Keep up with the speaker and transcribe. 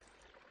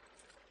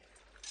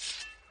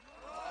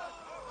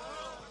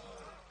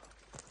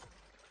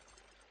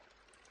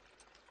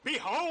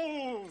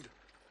Behold!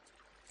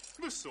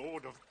 The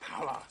sword of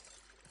power.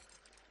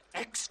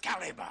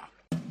 Excalibur.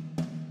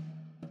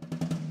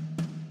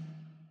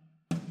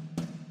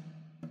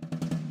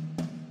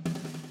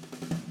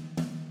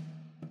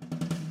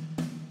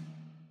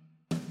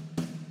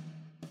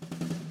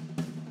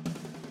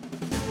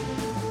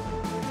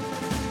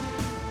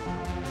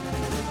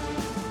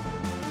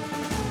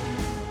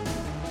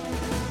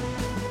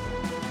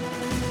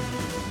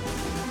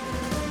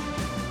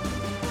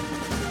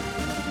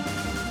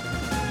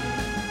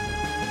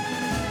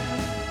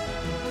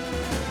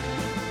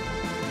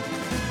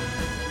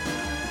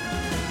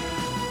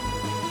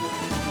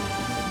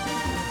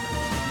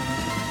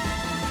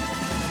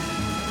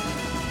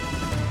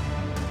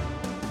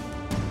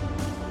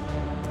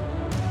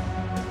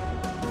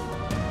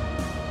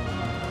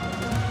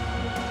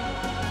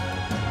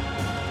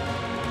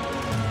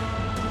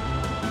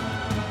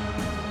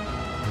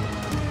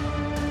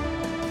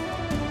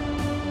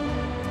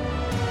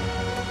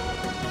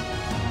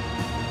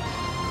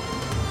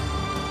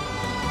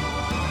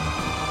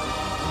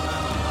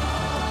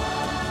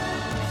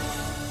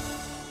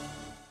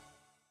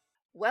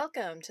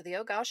 Welcome to the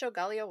Oh Gosh, Oh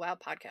Golly, Oh Wow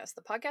podcast,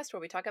 the podcast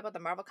where we talk about the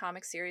Marvel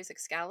Comics series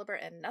Excalibur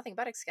and nothing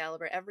but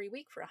Excalibur every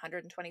week for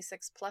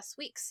 126 plus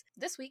weeks.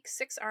 This week,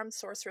 six-armed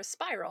sorceress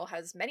Spiral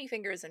has many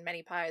fingers and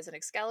many pies in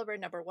Excalibur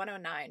number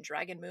 109,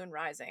 Dragon Moon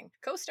Rising.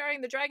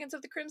 Co-starring the Dragons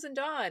of the Crimson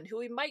Dawn, who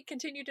we might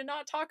continue to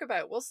not talk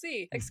about, we'll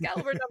see.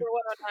 Excalibur number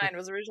 109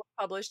 was originally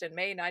published in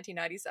May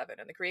 1997,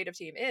 and the creative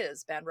team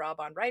is Ben Robb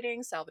on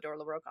writing, Salvador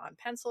LaRocca on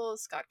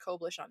pencils, Scott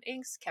Koblish on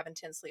inks, Kevin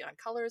Tinsley on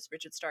colors,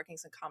 Richard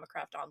Starkings and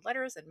Comicraft on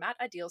letters, and Matt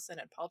Adielson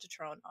and Paul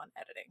Tetrone on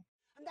editing.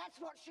 And that's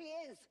what she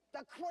is,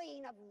 the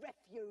queen of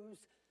refuse.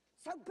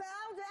 So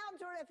bow down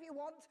to her if you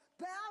want.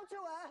 Bow to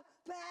her.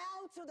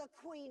 Bow to the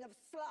queen of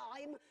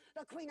slime,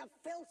 the queen of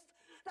filth,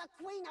 the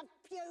queen of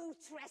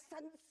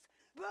putrescence.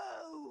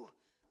 Boo!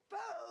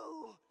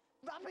 Boo!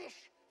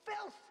 Rubbish!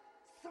 Filth!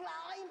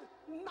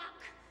 Slime!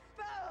 Muck!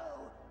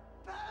 Boo!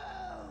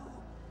 Boo!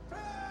 Boo!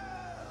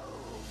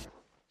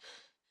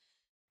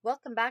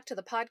 Welcome back to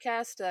the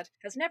podcast that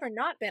has never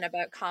not been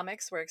about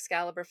comics where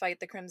Excalibur fight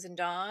the Crimson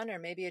Dawn, or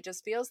maybe it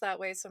just feels that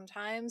way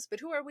sometimes. But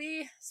who are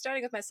we?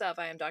 Starting with myself,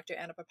 I am Dr.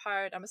 Anna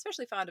Papard. I'm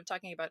especially fond of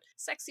talking about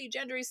sexy,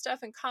 gendery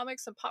stuff in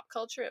comics and pop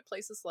culture at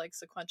places like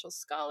Sequential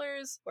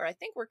Scholars, where I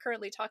think we're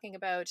currently talking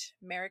about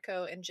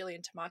Mariko and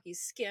Jillian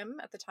Tamaki's Skim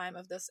at the time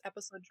of this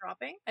episode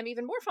dropping. I'm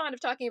even more fond of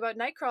talking about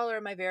Nightcrawler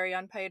in my very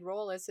unpaid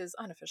role as his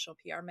unofficial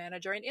PR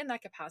manager, and in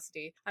that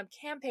capacity, I'm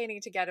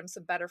campaigning to get him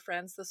some better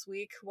friends this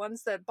week,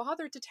 ones that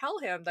bothered to tell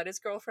him that his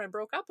girlfriend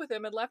broke up with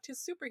him and left his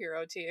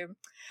superhero team.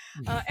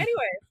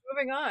 Anyway,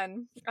 moving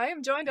on. I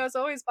am joined as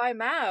always by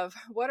Mav.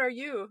 What are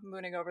you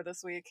mooning over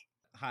this week?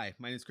 Hi,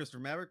 my name is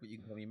Christopher Maverick, but you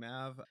can call me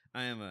Mav.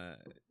 I am a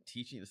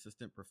teaching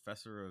assistant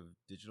professor of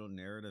digital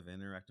narrative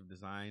and interactive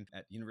design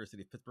at the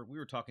University of Pittsburgh. We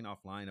were talking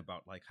offline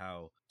about like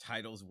how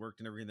titles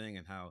worked and everything,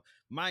 and how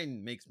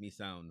mine makes me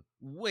sound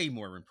way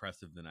more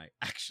impressive than I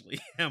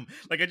actually am.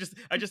 Like I just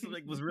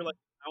like was realizing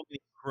how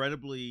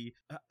incredibly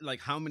like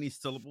how many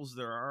syllables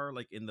there are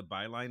like in the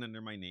byline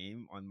under my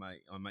name on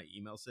my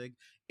email sig.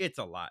 It's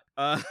a lot.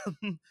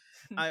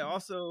 I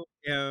also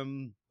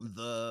am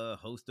the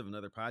host of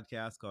another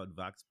podcast called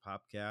Vox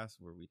Popcast,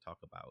 where we talk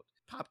about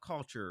pop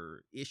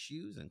culture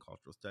issues and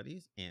cultural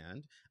studies.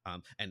 And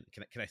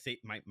can I say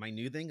my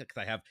new thing, because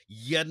I have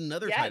yet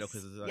another title?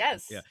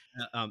 Yes.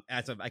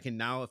 As of I can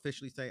now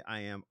officially say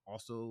I am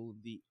also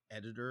the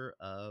editor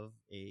of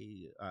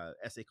a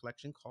essay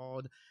collection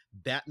called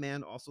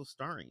Batman Also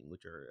Starring,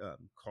 which are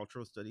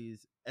cultural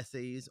studies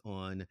essays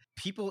on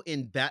people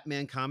in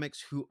Batman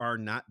comics who are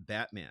not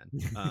Batman.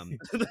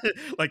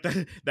 Like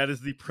that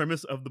is the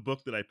premise of the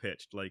book that I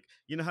pitched. Like,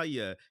 you know how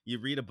you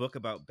read a book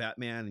about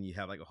Batman and you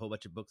have like a whole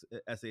bunch of books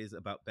essays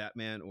about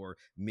Batman, or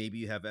maybe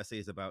you have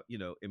essays about, you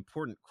know,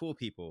 important cool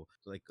people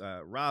like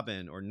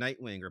Robin or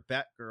Nightwing or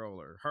Batgirl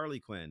or Harley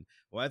Quinn.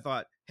 Well, I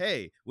thought,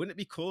 hey, wouldn't it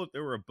be cool if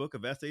there were a book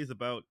of essays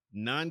about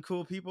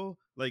non-cool people?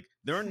 Like,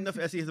 there aren't enough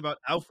essays about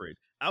Alfred.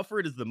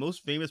 Alfred is the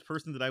most famous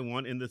person that I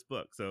want in this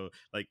book. So,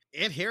 like,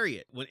 Aunt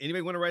Harriet. When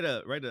anybody want to write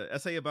an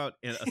essay about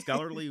a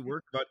scholarly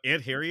work about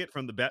Aunt Harriet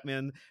from the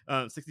Batman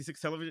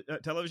 66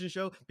 television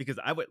show, because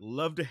I would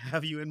love to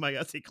have you in my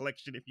essay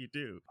collection if you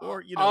do.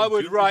 Or, you know, I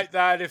would write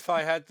that if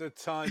I had the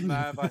time,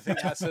 Mav. I think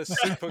that's a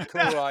super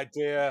cool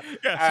idea.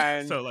 Yeah,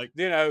 and so like,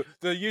 you know,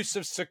 the use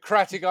of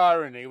Socratic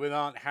irony with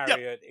Aunt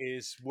Harriet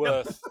is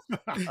worth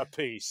a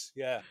piece.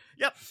 Yeah.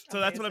 Yep. So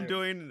that's what I'm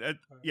doing.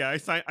 Yeah, I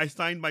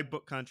signed my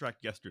book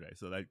contract yesterday.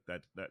 So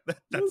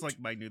that's like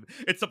my new.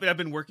 It's something I've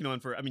been working on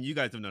for. I mean, you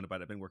guys have known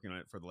about it. I've been working on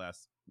it for the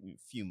last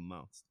few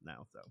months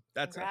now. So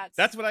that's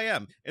what I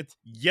am. It's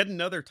yet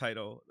another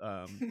title.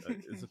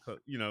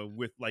 You know,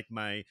 with like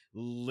my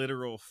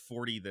literal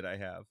 40 that I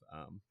have.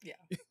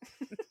 Yeah.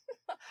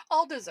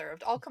 All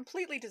deserved. All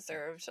completely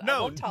deserved. No,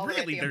 I won't tolerate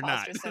really, the they're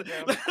imposter not.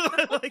 syndrome.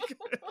 Like,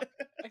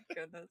 My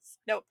goodness.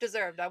 Nope,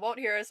 deserved. I won't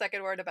hear a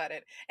second word about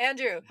it.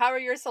 Andrew, how are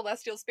your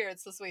celestial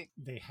spirits this week?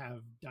 They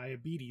have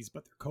diabetes,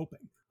 but they're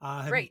coping.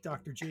 I'm Great.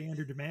 Dr. J.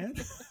 Andrew Demand,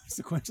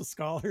 sequential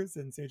scholars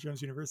in St.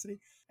 John's University.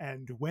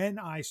 And when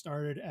I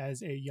started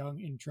as a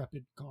young,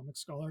 intrepid comic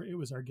scholar, it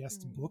was our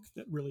guest book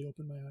that really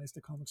opened my eyes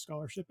to comic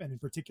scholarship, and in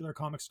particular,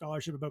 comic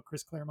scholarship about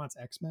Chris Claremont's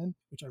X-Men,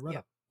 which I wrote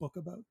a book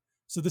about.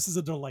 So this is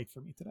a delight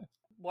for me today.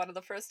 One of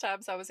the first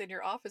times I was in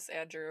your office,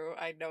 Andrew,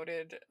 I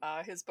noted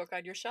his book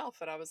on your shelf,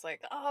 and I was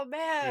like, oh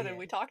man, and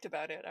we talked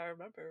about it, I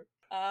remember.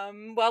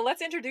 Well,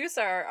 let's introduce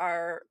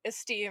our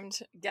esteemed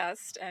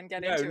guest and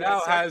get into it.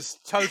 Now has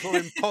total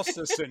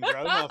imposter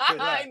syndrome after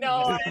that. I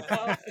know.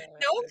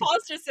 No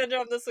imposter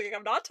syndrome this week.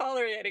 I'm not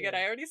tolerating it,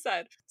 I already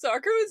said. So our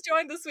crew is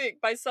joined this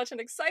week by such an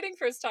exciting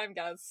first-time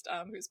guest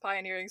who's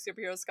pioneering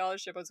superhero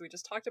scholarship, as we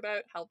just talked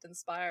about, helped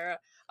inspire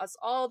us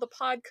all. The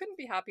pod couldn't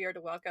be happier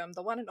to welcome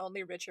the one and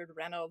only Richard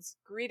Reynolds.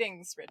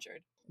 Greetings,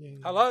 Richard.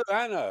 Hello,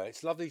 Anna.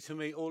 It's lovely to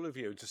meet all of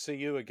you and to see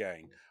you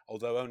again,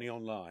 although only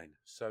online.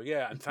 So,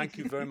 yeah, and thank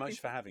you very much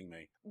for having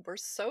me. We're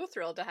so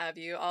thrilled to have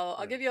you.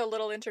 I'll give you a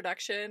little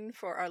introduction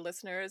for our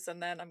listeners,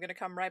 and then I'm going to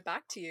come right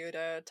back to you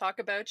to talk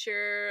about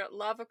your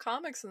love of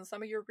comics and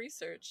some of your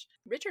research.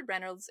 Richard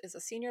Reynolds is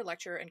a senior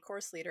lecturer and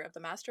course leader of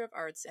the Master of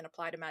Arts in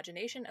Applied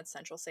Imagination at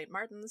Central St.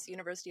 Martin's,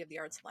 University of the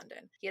Arts,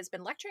 London. He has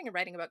been lecturing and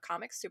writing about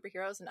comics,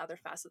 superheroes, and other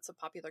facets of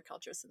popular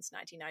culture since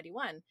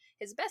 1991.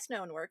 His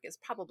best-known work is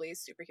probably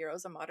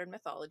Superheroes, a Modern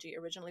Mythology,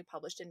 originally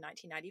published in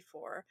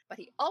 1994, but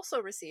he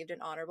also received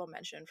an honorable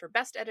mention for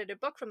Best Edited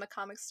Book from the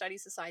Comics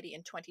Studies Society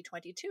in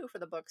 2022 for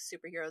the book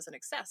Superheroes in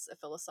Excess, a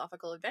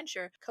philosophical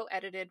adventure,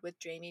 co-edited with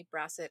Jamie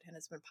Brassett, and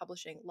has been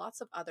publishing lots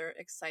of other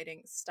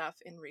exciting stuff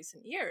in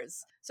recent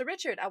years. So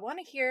Richard, I want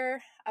to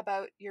hear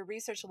about your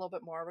research a little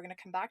bit more. We're going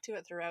to come back to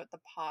it throughout the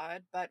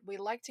pod, but we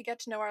like to get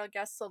to know our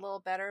guests a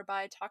little better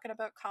by talking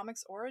about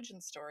comics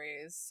origin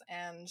stories.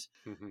 And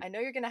I know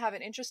you're going to have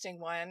an interesting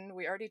one.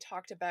 We already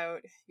talked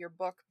about your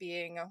book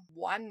being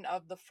one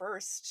of the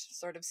first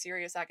sort of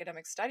serious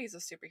academic studies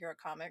of superhero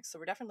comics, so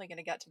we're definitely going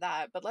to get to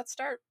that. But let's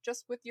start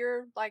just with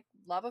your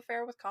love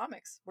affair with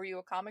comics. Were you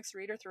a comics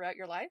reader throughout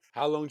your life?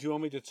 How long do you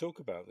want me to talk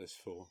about this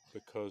for?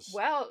 Because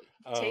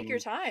take your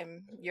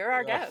time. You're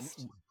our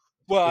guest.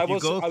 Well,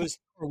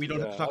 we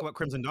don't have to talk about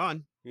Crimson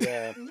Dawn.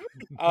 Yeah.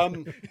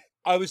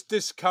 I was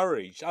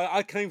discouraged.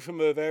 I came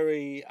from a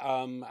very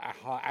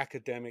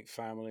academic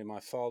family. My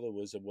father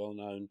was a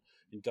well-known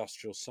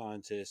industrial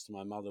scientist.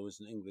 My mother was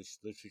an English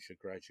literature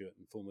graduate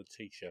and former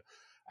teacher,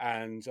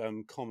 and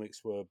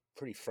comics were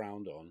pretty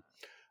frowned on.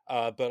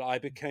 But I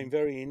became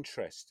very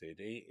interested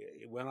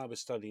when I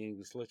was studying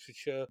English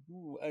literature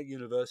at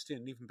university,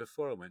 and even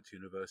before I went to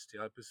university,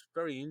 I was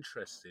very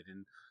interested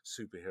in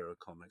superhero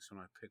comics when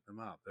I picked them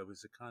up. There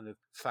was a kind of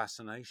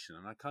fascination,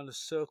 and I kind of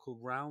circled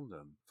round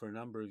them for a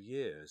number of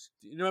years.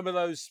 You remember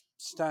those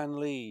Stan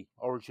Lee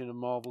Origin of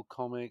Marvel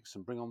comics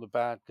and Bring on the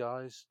Bad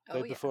Guys?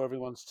 They're before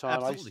everyone's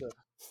time. Absolutely. I used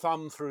to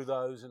thumb through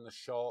those in the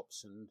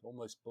shops and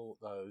almost bought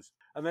those.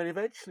 And then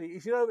eventually,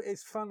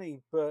 it's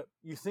funny, but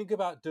you think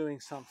about doing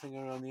something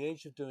or on the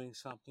edge of doing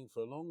something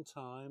for a long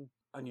time,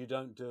 and you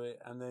don't do it,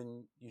 and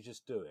then you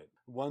just do it.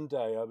 One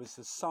day, I was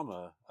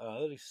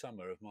early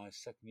summer of my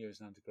second year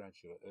as an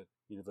undergraduate at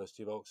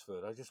University of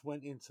Oxford. I just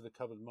went into the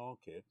covered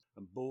market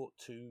and bought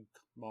 2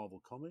 Marvel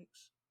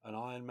comics, an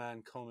Iron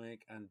Man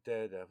comic and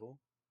Daredevil,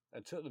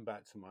 and took them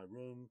back to my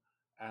room,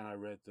 and I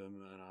read them,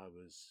 and I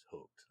was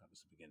hooked. That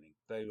was the beginning.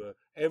 They were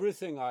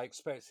everything I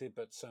expected,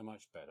 but so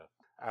much better,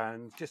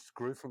 and just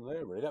grew from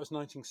there, really. That was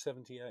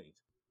 1978,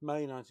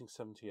 May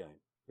 1978.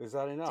 Is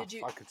that enough?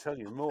 I could tell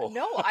you more.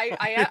 No, I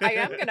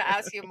am going to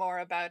ask you more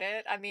about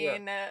it. I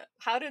mean,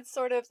 how did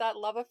sort of that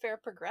love affair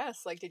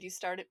progress? Did you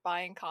start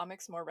buying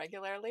comics more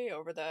regularly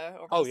over the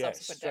subsequent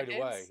straight decades?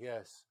 away,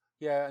 yes.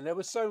 Yeah, and there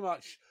was so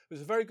much. It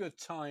was a very good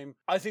time.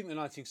 I think the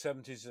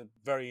 1970s is a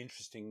very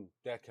interesting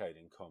decade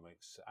in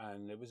comics,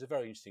 and it was a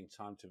very interesting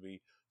time to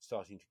be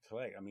starting to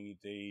collect. I mean,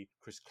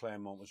 Chris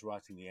Claremont was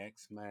writing the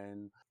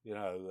X-Men.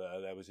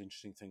 There was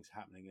interesting things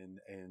happening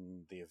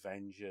in the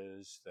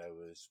Avengers. There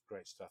was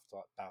great stuff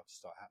about to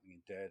start happening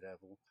in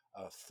Daredevil,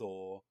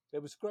 Thor.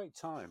 It was a great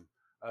time.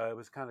 It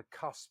was kind of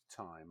cusp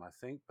time, I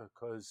think,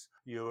 because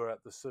you were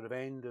at the sort of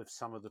end of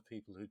some of the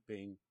people who'd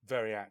been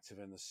very active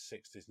in the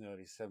 60s and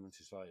early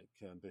 70s, like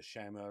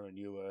Buscema, and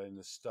you were in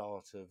the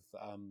start of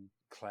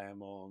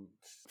Claremont,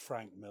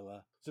 Frank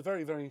Miller. It's a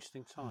very, very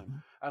interesting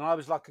time. And I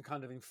was like a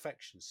kind of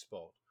infection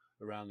spot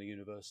around the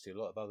university. A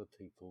lot of other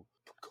people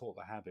caught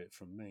the habit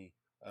from me.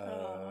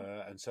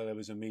 And so there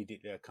was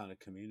immediately a kind of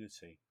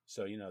community.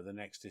 So, the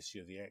next issue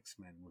of the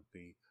X-Men would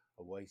be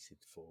awaited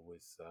for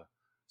with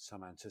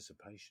some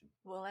anticipation.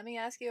 Well, let me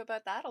ask you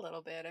about that a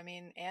little bit. I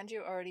mean, Andrew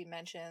already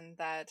mentioned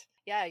that,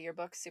 your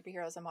book,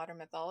 Superheroes, a Modern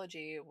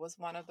Mythology, was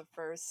one of the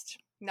first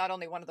not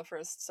only one of the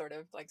first sort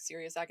of like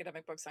serious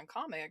academic books on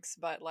comics,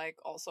 but like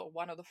also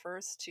one of the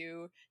first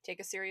to take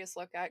a serious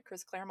look at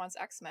Chris Claremont's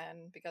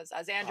X-Men, because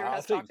as Andrew I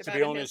has think, talked to about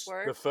be in his honest, the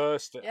work,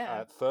 first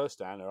yeah,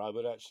 Anna, I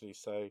would actually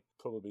say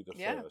probably the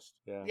yeah, first.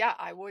 Yeah. yeah,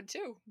 I would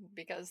too,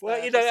 because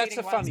Well, the that's preceding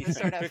a ones funny were thing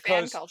sort of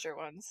fan because culture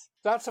ones.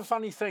 that's a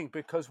funny thing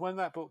because when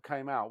that book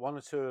came out, one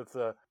or two of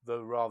the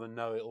rather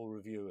know-it-all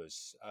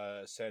reviewers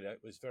said it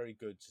was very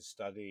good to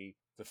study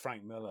the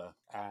Frank Miller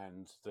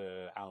and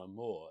the Alan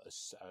Moore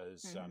as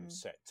Hmm.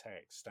 set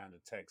text,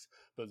 standard text,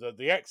 but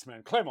the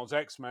X-Men, Claremont's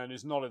X-Men,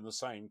 is not in the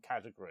same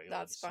category or the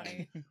That's same.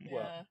 funny.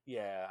 Well,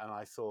 Yeah. yeah, and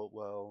I thought,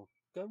 well,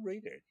 go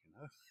read it,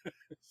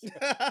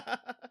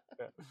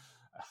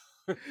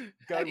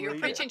 go You're read it.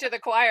 preaching to the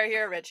choir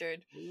here,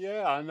 Richard.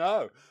 Yeah, I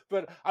know,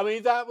 but I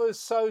mean that was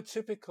so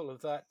typical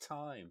of that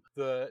time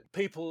that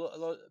people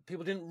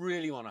didn't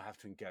really want to have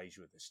to engage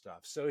with this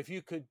stuff. So if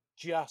you could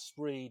just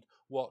read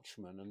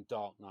Watchmen and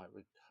Dark Knight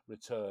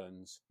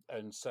Returns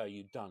and say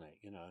you'd done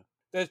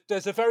it,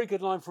 There's a very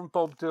good line from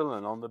Bob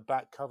Dylan on the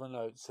back cover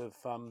notes of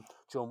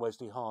John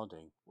Wesley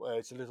Harding, where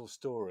it's a little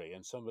story,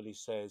 and somebody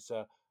says,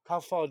 "How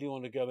far do you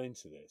want to go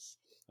into this?"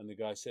 And the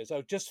guy says,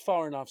 "Oh, just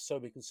far enough so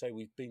we can say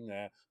we've been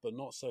there, but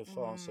not so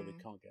far so we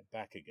Mm. can't get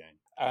back again."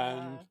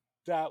 And Uh,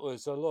 that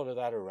was a lot of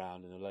that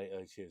around in the late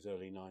 80s,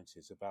 early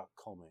 90s about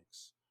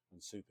comics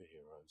and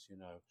superheroes.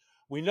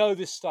 We know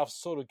this stuff's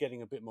sort of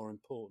getting a bit more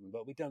important,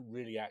 but we don't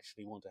really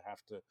actually want to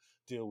have to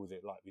deal with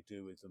it like we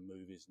do with the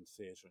movies and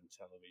theatre and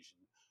television,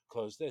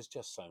 because there's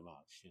just so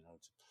much.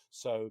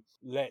 So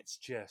let's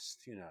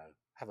just,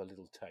 have a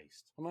little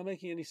taste. Am I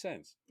making any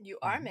sense? you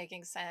are Mhm.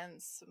 making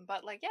sense,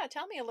 but like, yeah,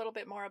 tell me a little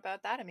bit more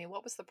about that. I mean,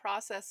 what was the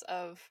process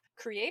of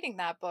creating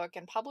that book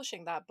and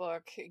publishing that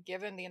book,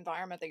 given the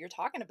environment that you're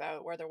talking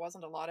about, where there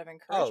wasn't a lot of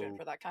encouragement Oh,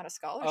 for that kind of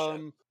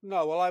scholarship?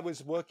 no. Well, I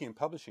was working in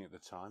publishing at the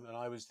time, and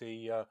I was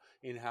the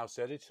in-house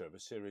editor of a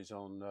series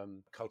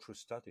on cultural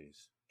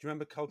studies. Do you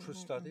remember cultural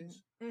Hmm.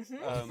 studies?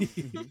 Hmm. Um,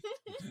 Mhm.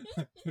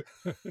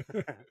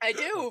 I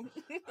do.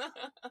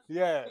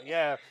 yeah,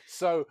 yeah.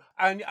 So,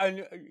 and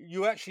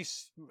you actually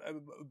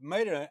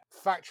made a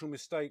factual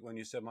mistake when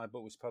you said my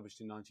book was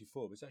published in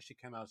 '94. It actually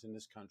came out in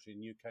this country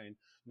in UK in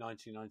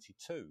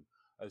 1992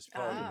 as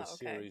part of a Okay.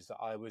 series that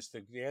I was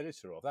the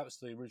editor of. That was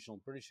the original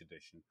British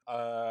edition,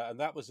 and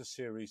that was a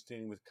series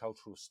dealing with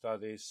cultural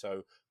studies.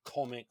 So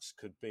comics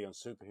could be on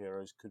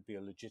superheroes, could be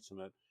a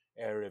legitimate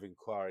area of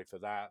inquiry for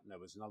that. And there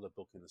was another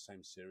book in the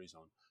same series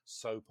on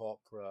soap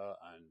opera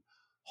and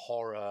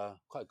horror,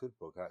 quite a good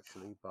book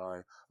actually,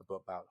 about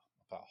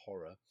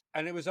horror.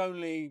 And it was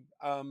only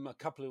a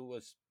couple of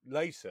years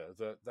later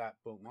that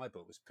book, my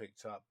book, was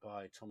picked up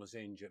by Thomas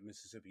Inge at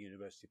Mississippi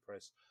University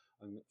Press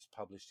and was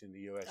published in the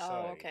Oh,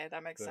 USA. okay,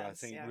 that makes That I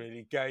sense. think Yeah.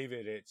 really gave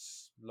it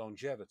its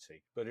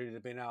longevity. But it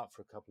had been out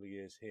for a couple of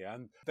years here,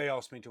 and they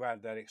asked me to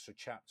add that extra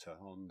chapter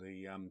on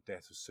the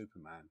death of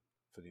Superman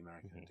for the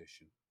American Mhm.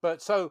 edition.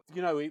 But so,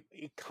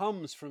 it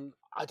comes from,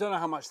 I don't know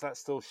how much that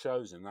still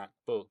shows in that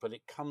book, but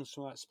it comes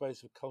from that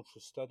space of cultural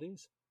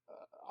studies.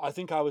 I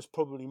think I was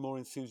probably more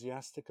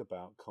enthusiastic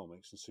about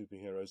comics and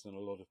superheroes than a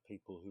lot of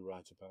people who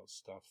write about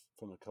stuff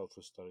from a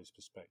cultural studies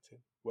perspective,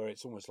 where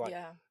it's almost like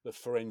Yeah. the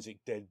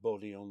forensic dead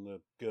body on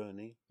the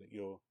gurney that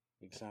you're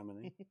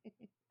examining.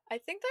 I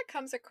think that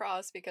comes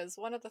across because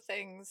one of the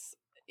things,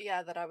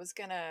 yeah, that I was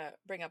gonna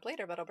bring up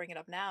later, but I'll bring it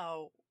up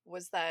now,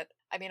 was that,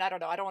 I mean, I don't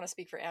know, I don't want to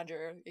speak for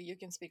Andrew, you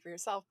can speak for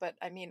yourself, but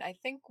I mean, I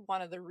think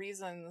one of the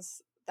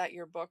reasons that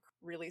your book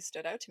really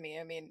stood out to me,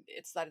 I mean,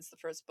 it's that it's the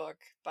first book,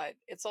 but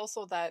it's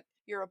also that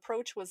your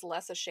approach was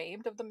less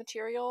ashamed of the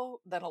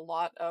material than a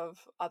lot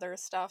of other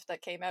stuff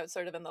that came out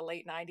sort of in the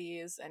late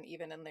 90s and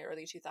even in the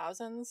early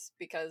 2000s,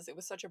 because it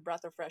was such a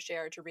breath of fresh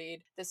air to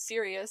read this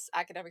serious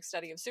academic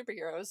study of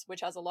superheroes,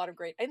 which has a lot of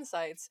great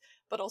insights,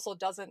 but also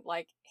doesn't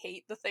like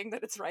hate the thing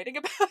that it's writing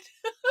about.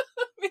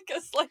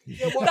 Because like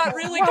Yeah, that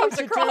really why comes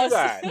would you do across.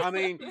 that? I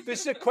mean,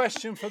 this is a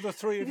question for the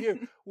three of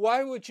you.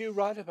 Why would you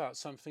write about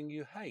something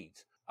you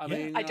hate? I Yeah.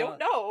 mean, I don't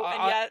know,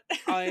 and I, yet.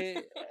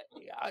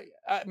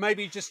 I,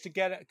 maybe just to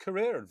get a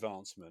career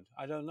advancement.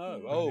 I don't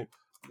know. Mm.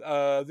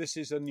 Right. This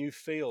is a new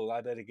field.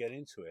 I better get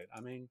into it. I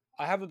mean,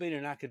 I haven't been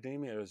in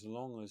academia as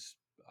long as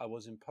I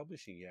was in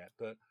publishing yet,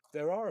 but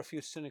there are a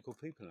few cynical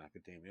people in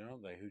academia,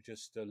 aren't they, who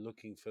just are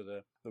looking for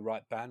the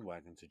right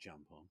bandwagon to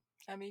jump on.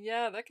 I mean,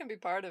 yeah, that can be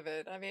part of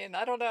it. I mean,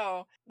 I don't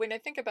know. When I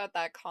think about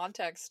that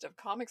context of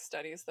comic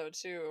studies, though,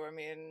 too, I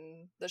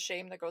mean, the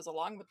shame that goes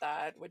along with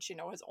that, which,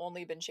 has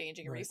only been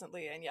changing Right.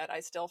 recently, and yet I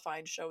still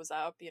find shows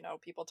up.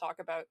 People talk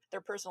about their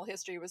personal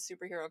history with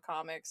superhero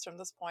comics from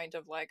this point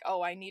of like,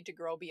 oh, I need to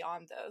grow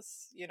beyond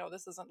this.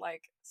 This isn't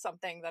like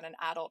something that an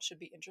adult should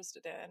be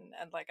interested in.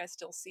 And like, I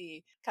still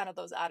see kind of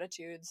those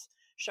attitudes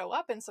show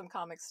up in some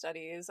comic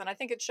studies, and I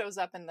think it shows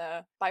up in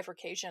the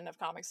bifurcation of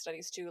comic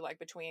studies too, like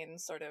between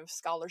sort of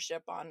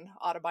scholarship on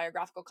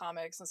autobiographical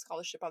comics and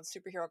scholarship on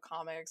superhero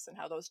comics, and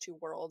how those two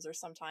worlds are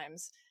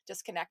sometimes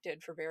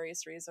disconnected for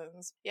various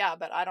reasons. Yeah,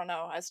 but I don't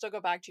know, I still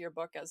go back to your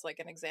book as like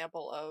an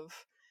example of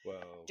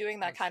Well, doing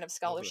that that's kind of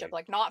scholarship, lovely.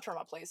 like not from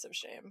a place of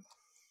shame.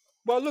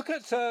 Well, look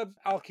at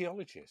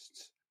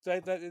archaeologists.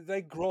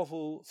 They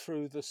grovel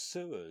through the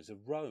sewers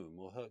of Rome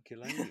or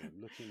Herculaneum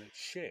looking at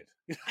shit.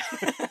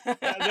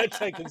 They're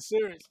taken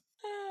serious.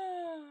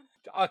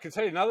 I can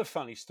tell you another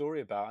funny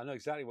story about. I know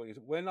exactly what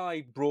when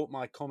I brought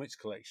my comics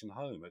collection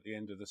home at the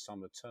end of the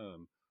summer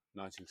term,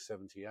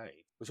 1978,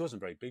 which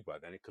wasn't very big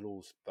back then. It could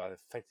all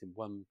fit in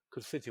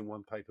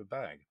one paper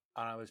bag.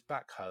 And I was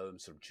back home,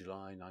 sort of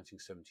July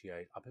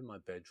 1978, up in my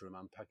bedroom,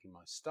 unpacking my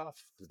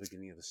stuff at the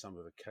beginning of the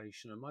summer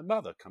vacation. And my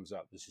mother comes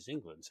up. This is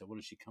England, so what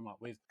does she come up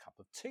with? A cup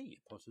of tea,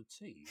 a pot of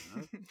tea, you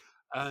know.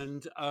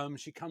 And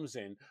she comes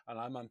in, and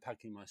I'm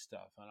unpacking my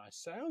stuff, and I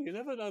say, "Oh, you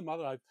never know,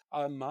 Mother.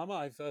 Mum,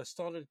 I've got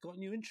a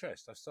new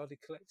interest. I've started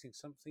collecting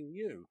something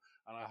new."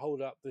 And I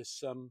hold up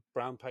this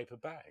brown paper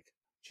bag.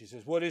 She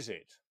says, "What is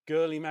it?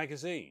 Girly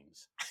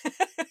magazines?"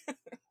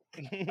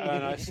 And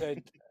I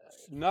said,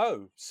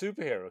 "No,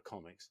 superhero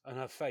comics." And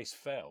her face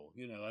fell.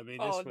 You know, I mean,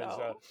 this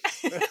was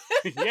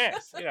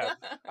yes, yeah.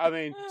 I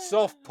mean,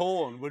 soft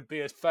porn would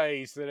be a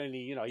phase that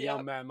any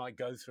young man might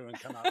go through and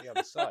come out the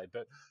other side.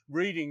 But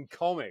reading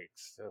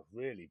comics are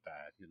really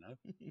bad, you know.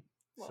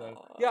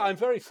 So yeah, I'm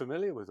very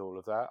familiar with all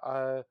of that.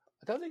 I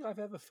don't think I've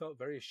ever felt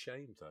very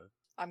ashamed though.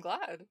 I'm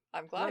glad.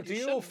 No, do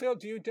you all feel?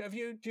 Do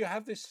you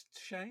have this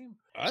shame?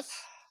 Us?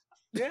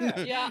 Yeah.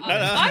 Yeah, No.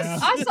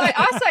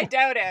 us, I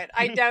doubt it.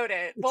 I doubt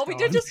it. Well, we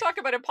did gone. just talk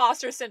about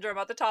imposter syndrome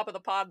at the top of the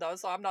pod, though,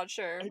 so I'm not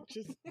sure.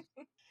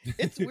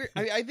 It's weird.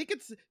 I think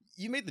it's,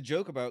 you made the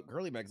joke about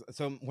girly mags.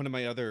 So one of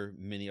my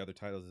many other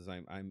titles is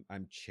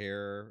I'm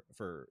chair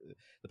for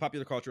the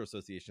Popular Culture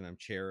Association. I'm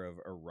chair of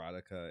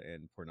erotica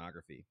and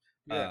pornography.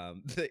 Yeah.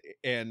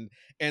 And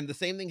the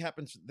same thing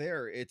happens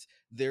there.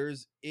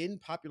 There's in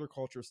popular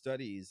culture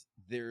studies,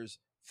 there's,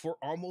 for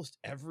almost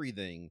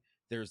everything,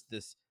 there's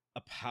this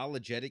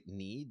apologetic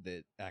need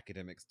that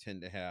academics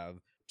tend to have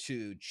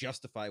to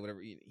justify whatever,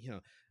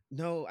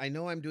 no, I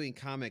know I'm doing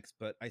comics,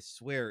 but I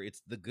swear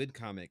it's the good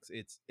comics.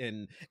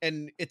 And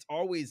it's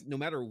always, no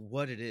matter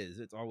what it is,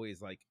 it's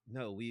always like,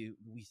 no,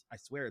 I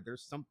swear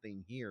there's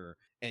something here.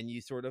 And you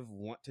sort of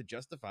want to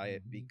justify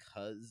it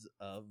because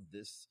of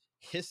this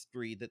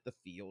history that the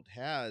field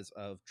has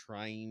of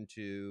trying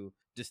to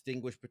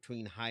distinguish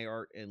between high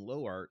art and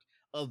low art,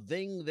 a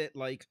thing that,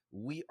 like,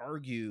 we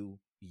argue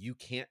you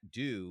can't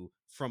do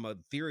from a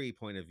theory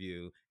point of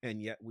view,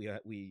 and yet we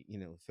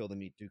feel the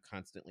need to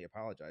constantly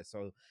apologize.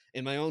 So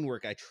in my own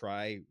work, I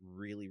try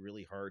really,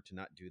 really hard to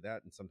not do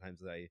that, and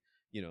sometimes I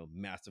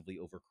massively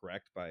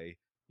overcorrect by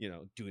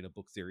doing a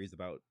book series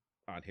about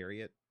Aunt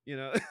Harriet,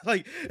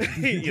 like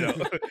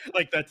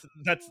like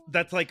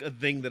that's like a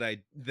thing that I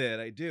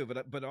do,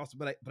 but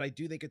I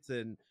do think it's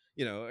an,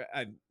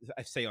 I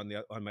say on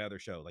my other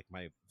show, like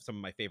some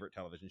of my favorite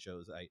television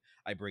shows,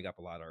 I bring up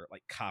a lot are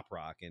like Cop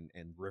Rock and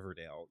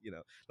Riverdale,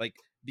 like,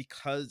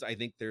 because I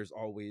think there's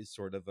always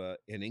sort of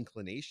an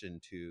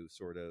inclination to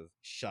sort of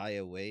shy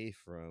away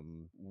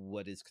from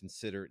what is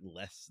considered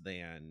less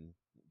than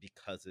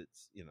because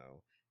it's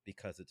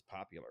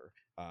popular.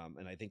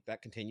 And I think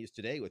that continues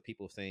today with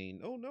people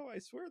saying, "Oh no, I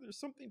swear there's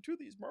something to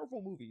these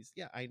Marvel movies."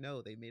 Yeah, I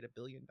know they made $1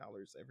 billion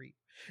every,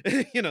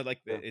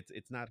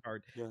 it's not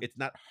hard. Yeah. It's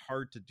not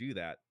hard to do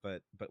that,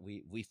 but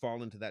we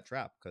fall into that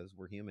trap because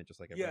we're human, just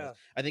like everyone else.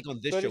 I think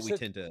on this show we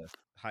tend to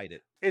hide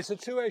it. It's a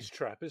two-edged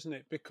trap, isn't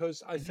it?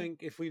 Because I think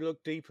if we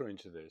look deeper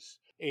into this,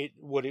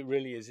 what it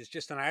really is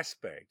just an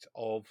aspect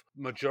of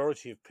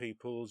majority of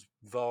people's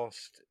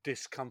vast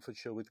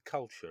discomfiture with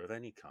culture of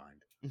any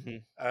kind.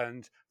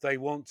 And they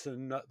want to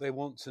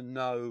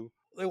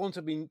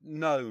be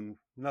known,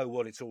 know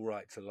what it's all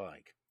right to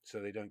like, so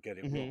they don't get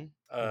it wrong.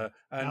 And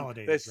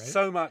Validated, there's right?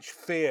 so much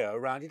fear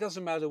around. It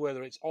doesn't matter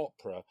whether it's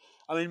opera.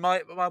 I mean,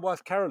 my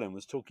wife Carolyn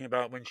was talking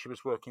about when she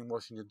was working in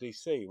Washington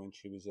DC, when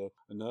she was a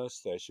nurse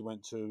there. She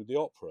went to the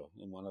opera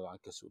in one of, I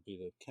guess it would be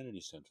the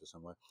Kennedy Center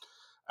somewhere.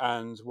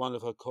 And one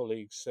of her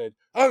colleagues said,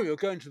 "Oh, you're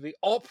going to the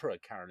opera,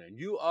 Carolyn.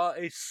 You are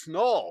a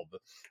snob."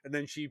 And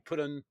then she put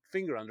a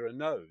finger under her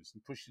nose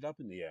and pushed it up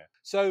in the air.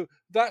 So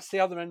that's the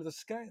other end of the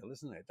scale,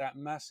 isn't it? That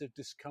massive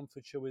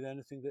discomfiture with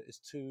anything that is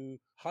too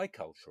high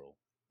cultural.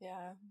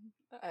 Yeah.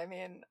 I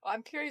mean,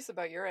 I'm curious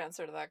about your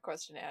answer to that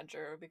question,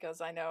 Andrew, because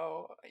I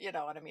know, and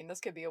I mean, this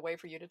could be a way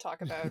for you to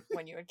talk about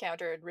when you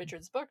encountered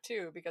Richard's book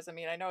too, because I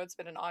mean, I know it's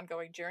been an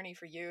ongoing journey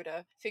for you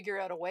to figure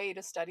out a way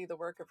to study the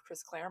work of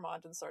Chris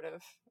Claremont and sort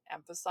of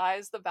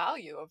emphasize the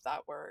value of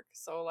that work.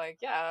 So like,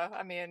 yeah,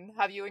 I mean,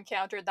 have you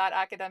encountered that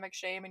academic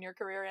shame in your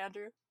career,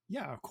 Andrew?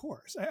 Yeah, of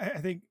course.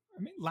 I think,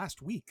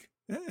 last week,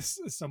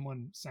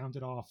 someone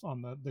sounded off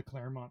on the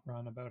Claremont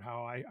run about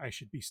how I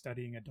should be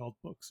studying adult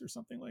books or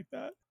something like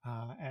that.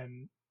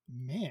 And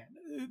man,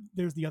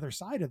 there's the other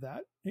side of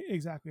that,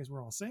 exactly as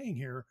we're all saying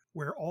here,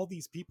 where all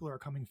these people are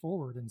coming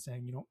forward and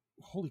saying,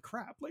 holy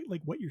crap,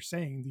 like what you're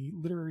saying, the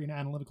literary and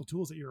analytical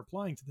tools that you're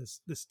applying to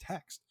this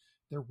text,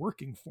 they're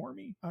working for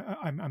me.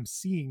 I'm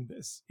seeing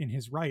this in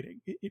his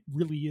writing. It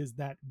really is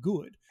that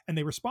good. And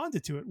they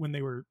responded to it when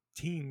they were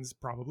teens,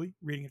 probably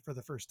reading it for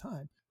the first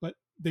time, but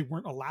they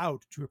weren't allowed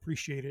to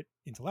appreciate it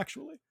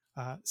intellectually.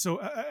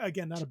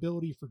 Again, that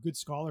ability for good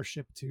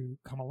scholarship to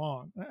come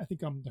along. I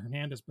think the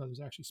Hernandez brothers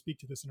actually speak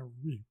to this in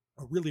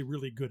a really,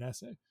 really good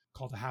essay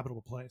called A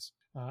Habitable Place,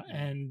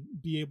 and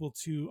be able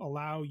to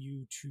allow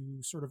you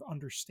to sort of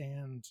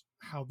understand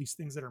how these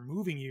things that are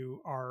moving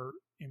you are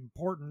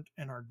important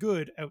and are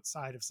good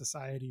outside of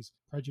society's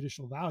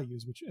prejudicial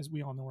values, which, as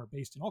we all know, are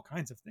based in all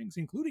kinds of things,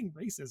 including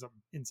racism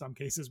in some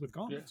cases with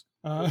comics.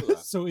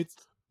 So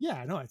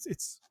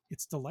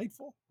it's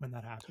delightful when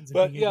that happens, and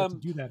But being able to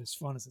do that is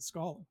fun as a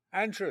scholar.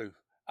 Andrew,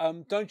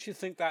 don't you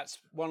think that's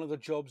one of the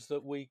jobs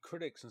that we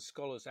critics and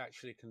scholars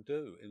actually can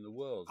do in the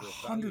world of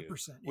value,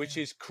 100%, which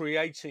is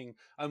creating?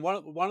 And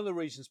one of the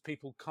reasons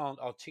people can't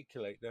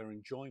articulate their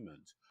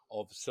enjoyment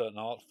of certain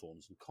art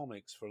forms, and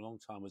comics for a long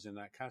time was in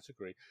that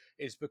category,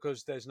 is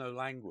because there's no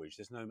language,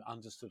 there's no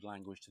understood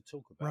language to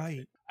talk about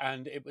it.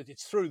 And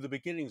it's through the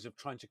beginnings of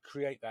trying to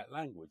create that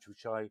language,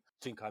 which I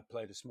think I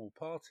played a small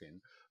part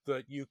in,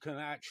 that you can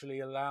actually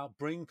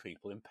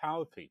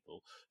empower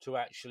people to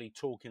actually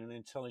talk in an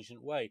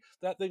intelligent way.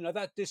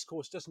 That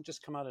discourse doesn't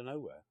just come out of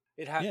nowhere.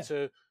 It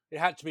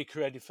had to be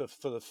created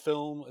for the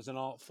film as an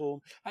art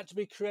form. It had to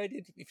be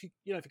created, if you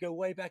go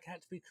way back, it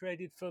had to be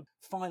created for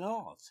fine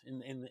art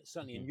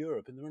certainly in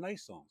Europe in the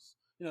Renaissance.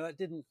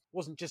 That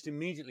wasn't just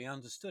immediately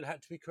understood. It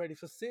had to be created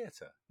for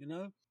theatre.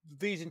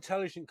 These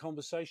intelligent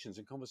conversations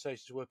and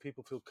conversations where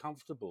people feel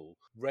comfortable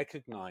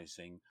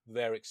recognizing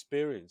their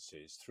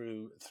experiences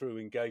through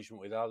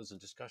engagement with others and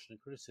discussion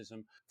and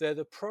criticism, they're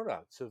the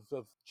product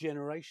of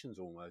generations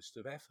almost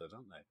of effort,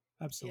 aren't they?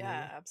 Absolutely.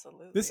 Yeah,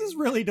 absolutely. This is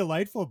really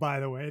delightful, by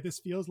the way. This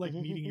feels like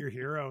meeting your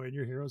hero, and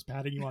your hero's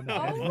patting you on the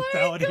head and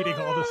validating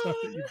all the stuff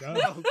that you've done.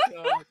 Oh,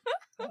 God.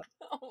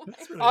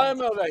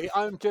 Really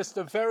I'm just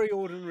a very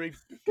ordinary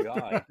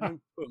guy. Don't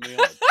put me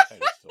on a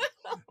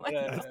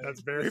pedestal.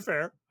 That's very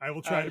fair. I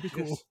will try to be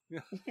cool.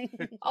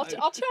 I'll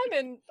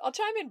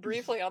chime in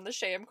briefly on the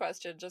shame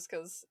question, just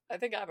because I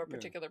think I have a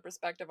particular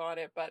perspective on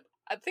it. But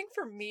I think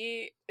for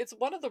me, it's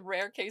one of the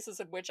rare cases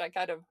in which I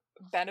kind of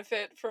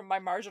benefit from my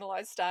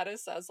marginalized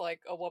status as like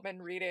a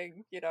woman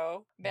reading,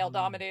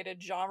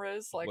 male-dominated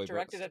genres like Boy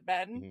directed books. at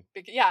men.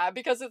 Mm-hmm.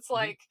 Because it's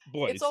like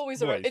it's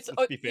always let's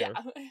be fair.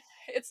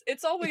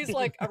 It's always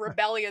like a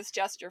rebellious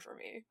gesture for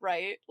me,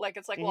 right? Like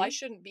it's like, well, I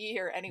shouldn't be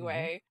here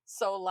anyway.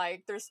 So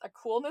like there's a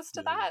coolness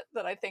to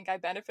that I think I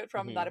benefit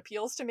from, that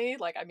appeals to me.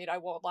 Like, I mean, I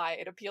won't lie,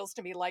 it appeals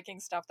to me liking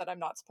stuff that I'm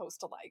not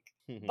supposed to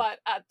like. But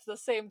at the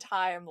same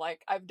time,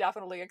 like I've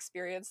definitely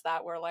experienced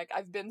that where like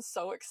I've been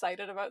so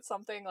excited about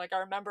something. Like I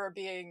remember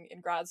being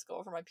in grad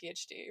school for my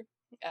PhD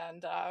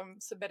and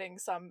submitting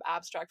some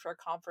abstract for a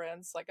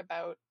conference, like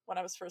about when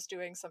I was first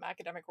doing some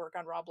academic work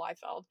on Rob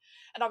Liefeld.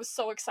 And I was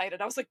so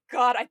excited. I was like,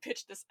 God, I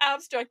pitched this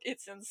abstract.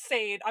 It's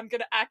insane. I'm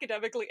going to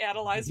academically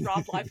analyze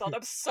Rob Liefeld.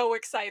 I'm so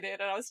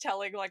excited. And I was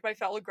telling like my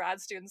fellow grad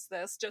students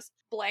this, just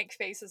blank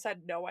faces,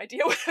 had no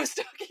idea what I was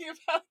talking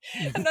about.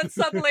 And then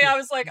suddenly I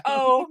was like,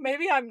 oh,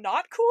 maybe I'm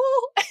not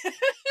cool.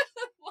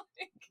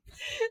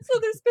 So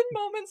there's been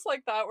moments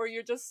like that where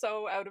you're just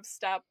so out of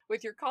step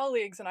with your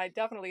colleagues. And I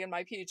definitely in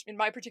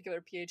my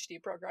particular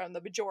PhD program,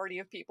 the majority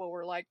of people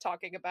were like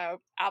talking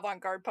about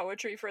avant-garde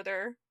poetry for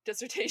their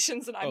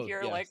dissertations, and I'm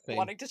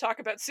wanting to talk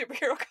about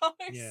superhero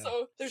comics.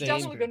 So there's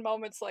definitely been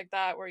moments like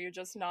that where you're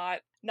just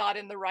not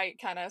in the right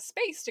kind of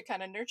space to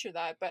kind of nurture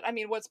that. But I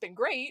mean, what's been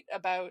great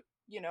about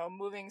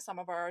moving some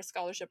of our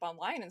scholarship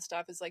online and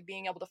stuff is like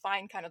being able to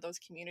find kind of those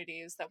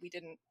communities that we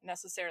didn't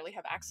necessarily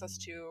have access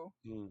to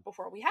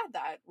before we had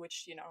that,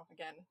 which,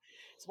 again,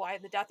 is why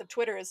the death of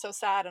Twitter is so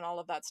sad and all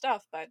of that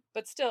stuff.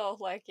 But still,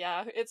 like,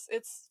 yeah,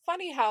 it's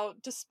funny how,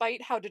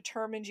 despite how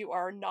determined you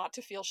are not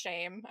to feel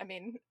shame, I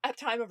mean, at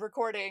time of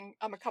recording,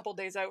 I'm a couple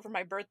days out from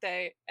my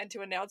birthday, and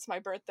to announce my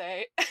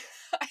birthday,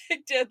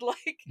 I did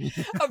like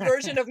a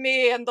version of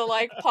me and the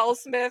like Paul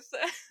Smith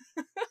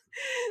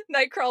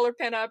Nightcrawler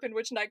pinup, in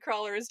which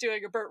Nightcrawler is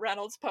doing a Burt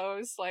Reynolds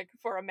pose like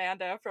for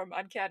Amanda from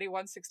Uncanny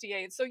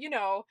 168. So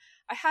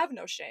I have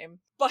no shame,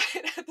 but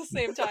at the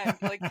same time,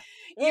 like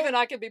even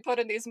I can be put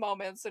in these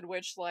moments in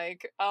which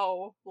like,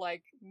 oh,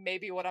 like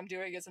maybe what I'm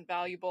doing isn't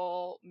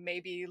valuable,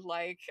 maybe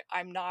like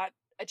I'm not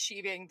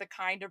achieving the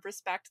kind of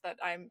respect that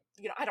I'm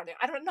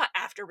not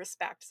after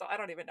respect, so I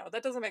don't even know,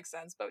 that doesn't make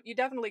sense. But you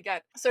definitely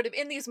get sort of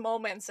in these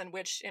moments in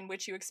which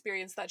you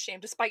experience that shame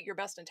despite your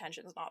best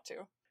intentions not to.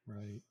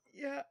 Right.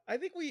 Yeah, I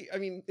think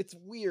it's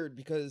weird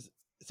because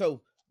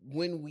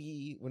when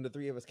the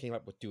three of us came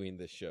up with doing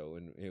this show,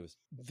 and it was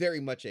very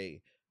much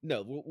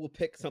we'll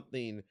pick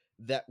something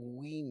that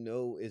we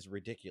know is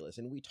ridiculous,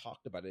 and we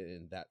talked about it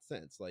in that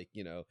sense. Like,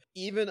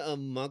 even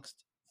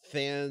amongst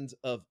fans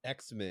of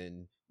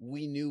X-Men,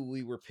 we knew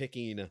we were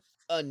picking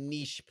a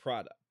niche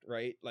product,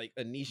 right? Like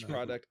a niche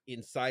product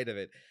inside of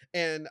it.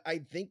 And I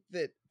think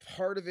that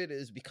part of it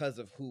is because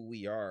of who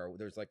we are.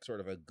 There's like sort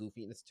of a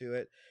goofiness to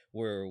it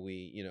where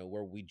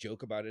we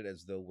joke about it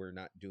as though we're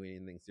not doing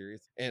anything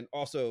serious. And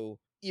also,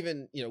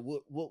 even,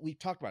 we've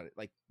talked about it,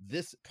 like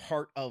this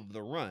part of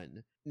the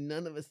run,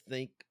 none of us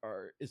think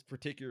is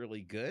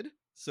particularly good.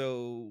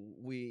 So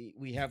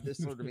we have this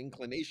sort of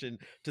inclination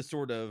to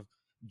sort of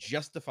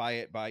justify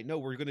it by, no,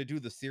 we're going to do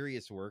the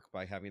serious work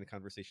by having a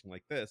conversation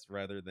like this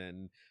rather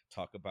than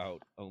talk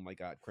about, oh my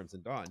God,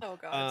 Crimson Dawn. Oh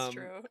God, it's Um,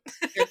 true.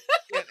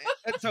 and,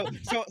 and so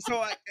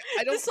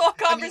I don't. This whole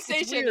I mean, it's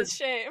conversation weird. is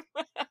shame.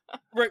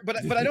 Right, but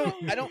I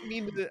don't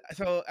mean to.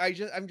 So I'm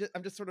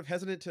just sort of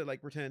hesitant to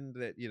like pretend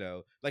that,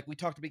 like we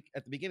talked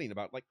at the beginning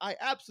about, like, I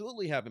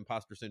absolutely have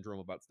imposter syndrome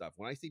about stuff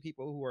when I see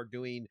people who are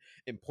doing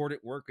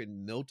important work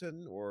in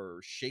Milton or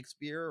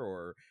Shakespeare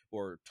or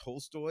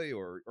Tolstoy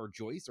or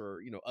Joyce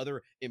or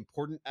other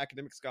important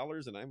academic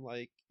scholars, and I'm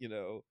like,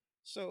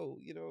 so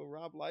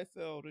Rob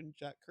Liefeld and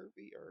Jack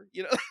Kirby, or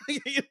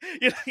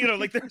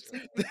like there's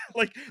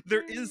like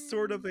there is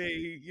sort of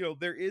a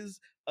there is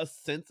a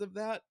sense of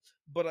that.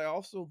 But I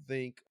also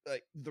think,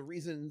 like, the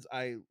reasons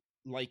I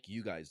like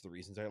you guys, the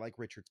reasons I like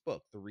Richard's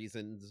book, the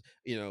reasons,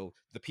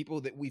 the people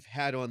that we've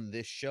had on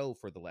this show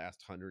for the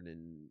last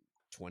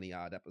 120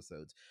 odd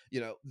episodes,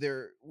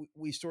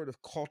 we sort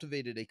of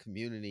cultivated a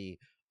community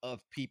of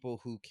people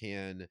who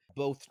can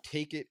both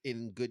take it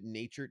in good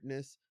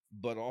naturedness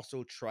but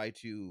also try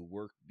to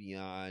work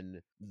beyond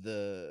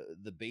the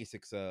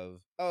basics of,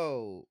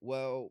 oh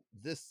well,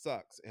 this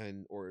sucks,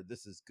 and or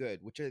this is good,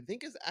 which I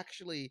think is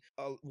actually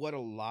what a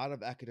lot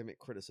of academic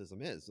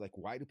criticism is. Like,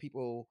 why do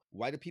people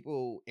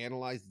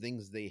analyze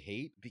things they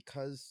hate?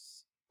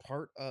 Because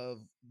part of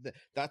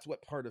that's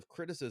what part of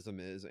criticism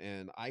is,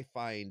 and I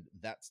find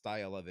that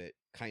style of it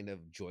kind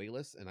of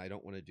joyless, and I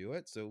don't want to do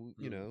it. So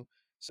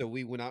so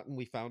we went out and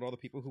we found all the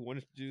people who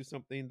wanted to do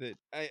something that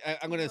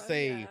I'm gonna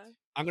say, Yeah.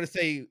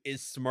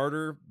 is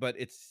smarter, but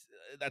it's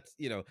that's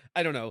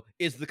I don't know,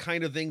 is the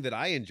kind of thing that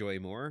I enjoy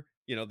more.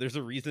 There's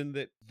a reason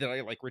that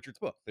I like Richard's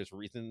book. There's a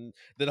reason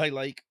that I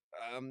like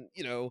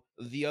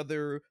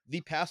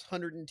the past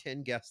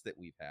 110 guests that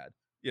we've had.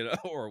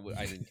 Or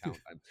I didn't count.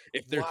 Wow,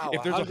 If there's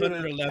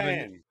 111,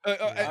 110.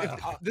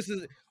 if Wow. this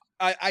is.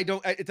 I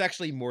don't. It's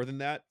actually more than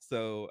that.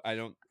 So I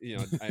don't.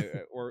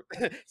 Or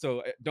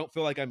so I don't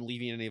feel like I'm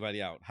leaving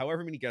anybody out.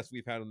 However many guests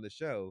we've had on the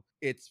show,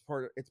 it's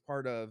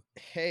part of.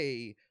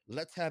 Hey,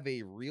 let's have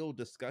a real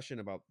discussion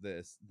about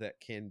this that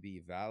can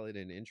be valid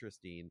and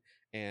interesting,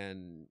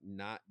 and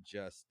not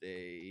just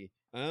a,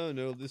 I don't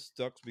know, this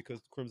sucks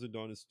because Crimson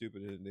Dawn is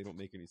stupid and they don't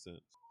make any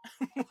sense.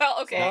 Well,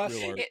 It's not okay.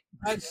 real art.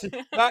 That's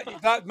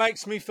that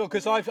makes me feel,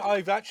 because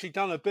I've actually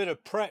done a bit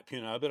of prep,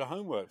 a bit of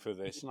homework for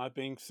this, and I've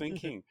been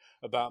thinking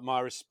about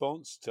my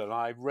response to it.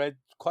 I've read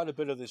quite a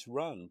bit of this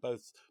run,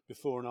 both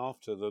before and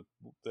after the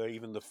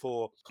even the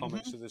 4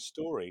 comics of this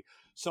story.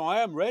 So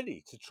I am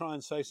ready to try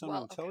and say something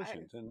Well, okay.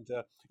 intelligent and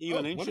even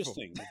Oh, wonderful.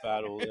 interesting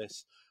about all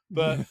this.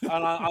 But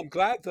I'm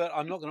glad that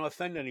I'm not going to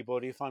offend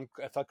anybody if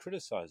I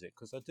criticize it,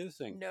 because I do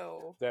think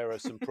No. there are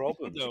some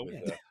problems No.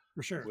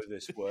 For sure. with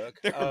this work.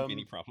 There are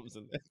many problems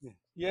in this.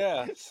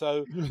 Yeah.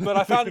 So, but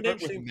I found it With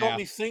interesting. It math. got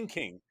me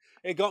thinking.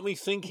 It got me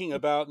thinking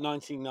about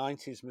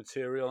 1990s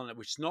material, and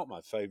which is not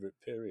my favorite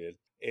period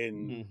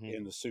in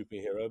Mhm. the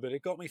superhero, but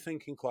it got me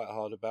thinking quite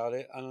hard about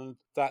it. And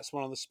that's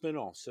one of the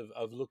spin-offs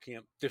of looking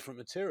at different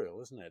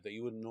material, isn't it, that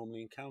you wouldn't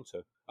normally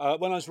encounter.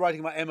 When I was writing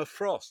about Emma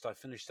Frost, I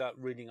finished out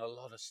reading a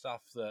lot of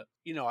stuff that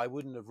I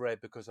wouldn't have read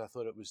because I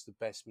thought it was the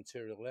best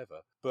material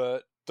ever.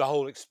 But the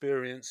whole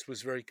experience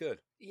was very good.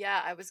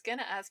 Yeah, I was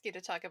gonna ask you to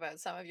talk about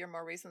some of your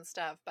more recent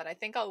stuff, but I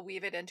think I'll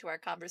weave it into our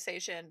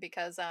conversation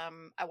because I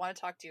want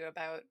to talk to you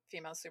about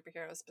female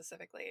superheroes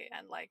specifically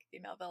and like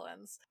female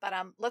villains. But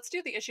let's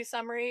do the issue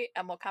summary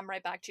and we'll come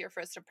right back to your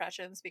first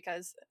impressions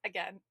because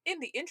again, in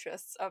the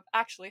interests of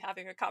actually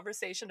having a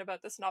conversation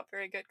about this not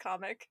very good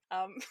comic,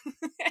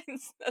 and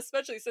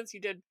especially since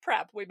you did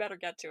prep, we better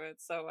get to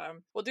it. So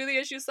we'll do the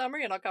issue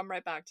summary and I'll come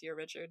right back to you,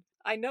 Richard.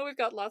 I know we've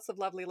got lots of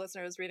lovely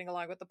listeners reading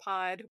along with the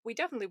pod. We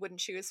definitely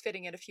wouldn't choose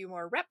fitting in a few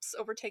more reps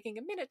over taking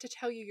a minute to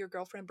tell you your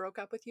girlfriend broke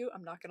up with you.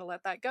 I'm not going to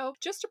let that go.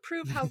 Just to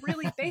prove how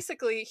really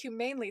basically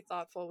humanely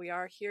thoughtful we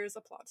are, here's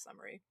a plot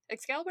summary.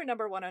 Excalibur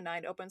number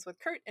 109 opens with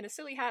Kurt in a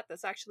silly hat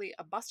that's actually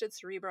a busted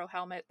Cerebro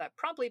helmet that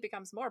promptly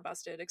becomes more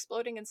busted,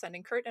 exploding and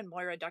sending Kurt and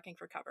Moira ducking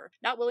for cover.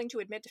 Not willing to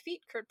admit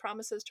defeat, Kurt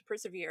promises to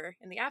persevere.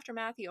 In the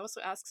aftermath, he also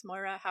asks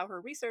Moira how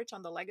her research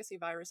on the legacy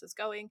virus is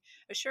going,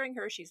 assuring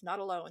her she's not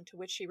alone, to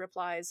which she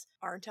replies,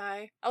 "Aren't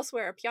I?"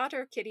 Elsewhere,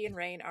 Piotr, Kitty, and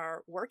Rain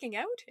are working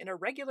out in a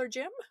regular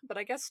gym, but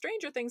I guess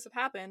stranger things have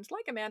happened,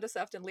 like Amanda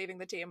Sefton leaving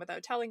the team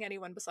without telling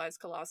anyone besides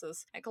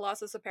Colossus, and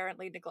Colossus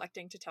apparently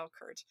neglecting to tell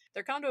Kurt.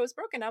 Their condo is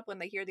broken up when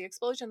they hear the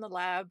explosion in the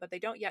lab, but they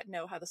don't yet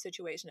know how the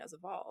situation has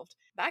evolved.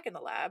 Back in the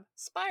lab,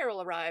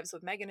 Spiral arrives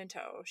with Megan in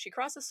tow. She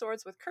crosses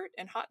swords with Kurt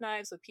and hot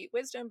knives with Pete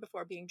Wisdom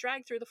before being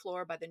dragged through the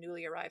floor by the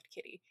newly arrived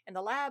Kitty. In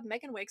the lab,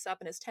 Megan wakes up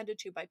and is tended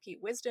to by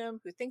Pete Wisdom,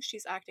 who thinks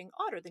she's acting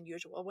odder than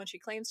usual when she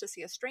claims to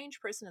see a strange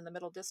person in the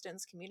middle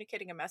distance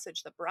communicating a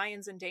message that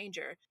Brian's in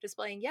danger.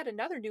 Displaying yet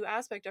another new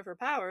aspect of her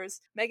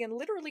powers, Megan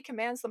literally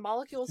commands the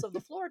molecules of the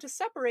floor to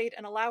separate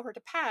and allow her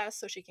to pass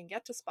so she can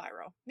get to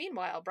Spyro.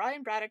 Meanwhile,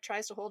 Brian Braddock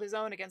tries to hold his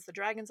own against the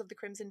dragons of the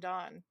Crimson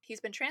Dawn.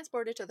 He's been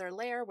transported to their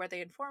lair where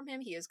they inform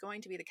him he is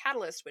going to be the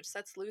catalyst which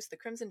sets loose the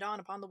Crimson Dawn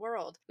upon the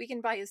world.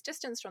 Weakened by his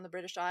distance from the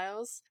British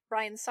Isles,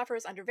 Brian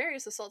suffers under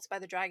various assaults by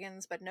the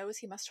dragons but knows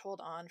he must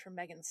hold on for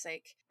Megan's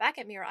sake. Back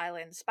at Muir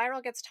Island,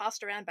 Spiral gets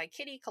tossed around by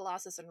Kitty,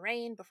 Colossus, and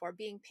Rain before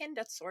being pinned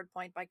at sword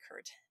point by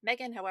Kurt.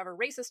 Megan, however,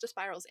 races to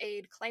Spiral's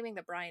aid, claiming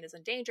that Brian is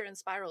in danger and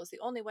Spiral is the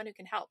only one who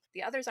can help.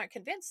 The others aren't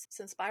convinced,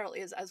 since Spiral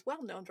is as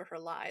well known for her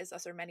lies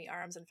as her many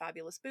arms and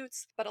fabulous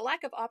boots, but a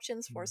lack of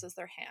options forces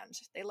their hand.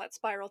 They let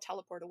Spiral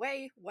teleport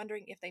away,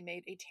 wondering if they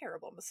made a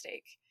terrible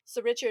mistake.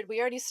 So Richard, we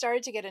already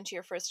started to get into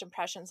your first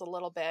impressions a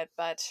little bit,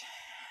 but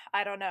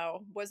I don't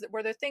know.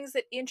 Were there things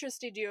that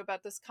interested you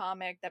about this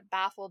comic that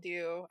baffled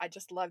you? I'd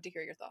just love to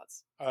hear your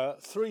thoughts.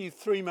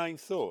 Three main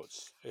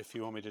thoughts, if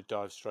you want me to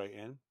dive straight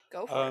in.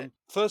 Go for it.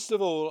 First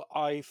of all,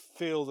 I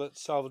feel that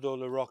Salvador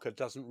Larroca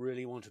doesn't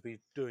really want to be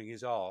doing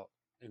his art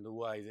in the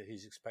way that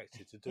he's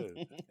expected to do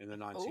in the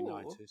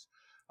 1990s.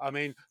 I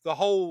mean,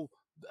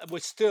 we're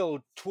still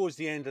towards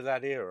the end of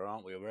that era,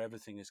 aren't we, where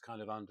everything is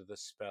kind of under the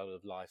spell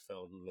of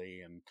Liefeld and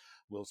Lee and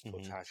Wills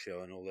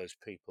Portacio and all those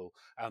people,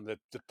 and the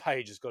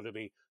page has got to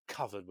be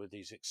covered with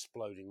these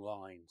exploding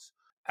lines.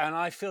 And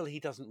I feel he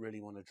doesn't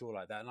really want to draw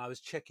like that. And I was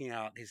checking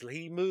out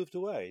he moved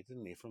away,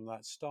 didn't he, from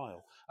that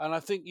style. And I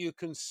think you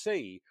can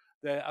see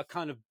there a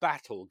kind of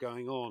battle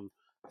going on,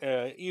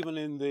 even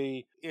in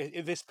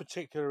this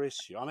particular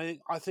issue. I mean,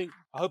 I think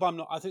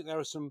there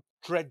are some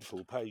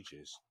dreadful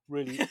pages,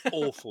 really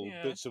awful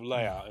bits of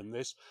layout in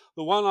this.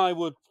 The one I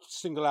would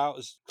single out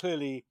as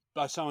clearly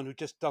by someone who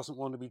just doesn't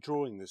want to be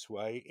drawing this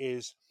way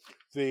is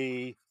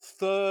the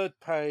third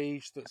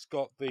page that's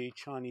got the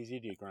Chinese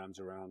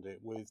ideograms around it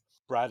with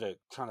Braddock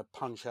trying to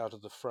punch out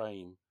of the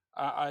frame.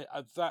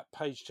 That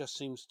page just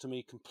seems to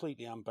me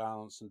completely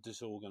unbalanced and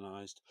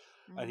disorganized.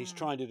 And he's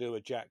trying to do a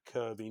Jack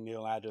Kirby,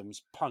 Neil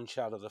Adams punch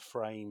out of the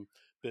frame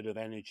bit of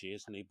energy,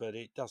 isn't he? But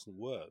it doesn't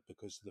work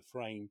because the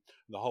frame,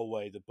 the whole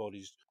way the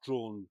body's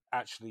drawn,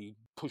 actually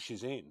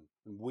pushes in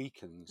and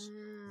weakens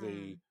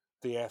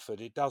the effort.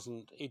 It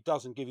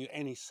doesn't give you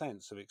any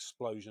sense of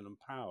explosion and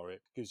power.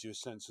 It gives you a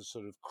sense of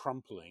sort of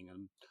crumpling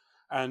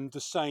and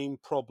the same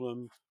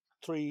problem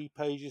 3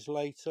 pages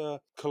later,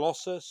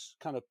 Colossus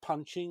kind of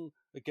punching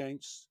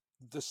against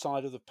the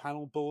side of the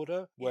panel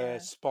border where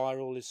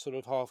Spiral is sort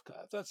of half.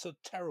 That's a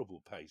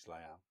terrible page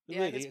layout. Yeah,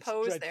 really, his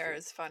pose there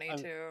is funny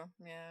too.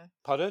 Yeah.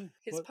 Pardon?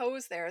 His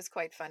pose there is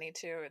quite funny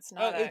too. It's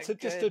not.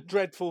 Just a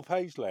dreadful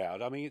page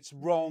layout. I mean, it's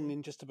wrong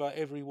in just about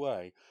every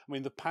way. I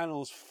mean, the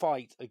panels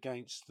fight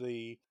against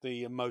the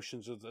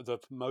emotions of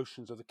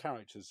the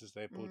characters as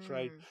they're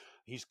portrayed.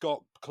 He's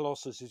got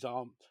Colossus's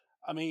arm.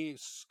 I mean,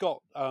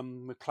 Scott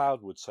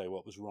McCloud would say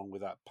what was wrong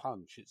with that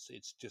punch.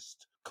 It's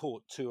just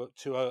caught too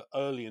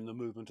early in the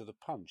movement of the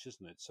punch,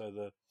 isn't it?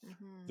 So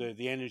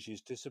the energy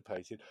is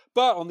dissipated.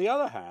 But on the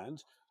other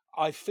hand,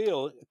 I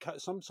feel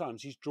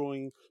sometimes he's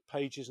drawing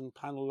pages and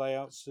panel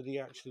layouts that he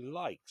actually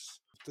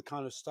likes, the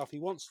kind of stuff he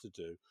wants to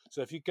do.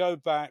 So if you go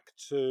back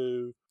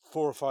to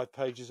 4 or 5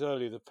 pages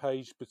earlier, the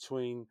page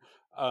between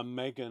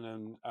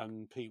Megan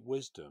and Pete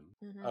Wisdom,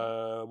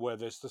 where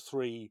there's the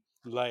 3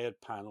 layered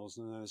panels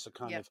and then there's a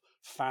kind of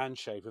fan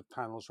shape of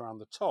panels around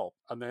the top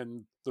and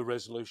then the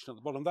resolution at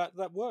the bottom,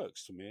 that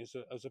works to me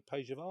as a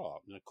page of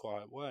art in a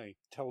quiet way.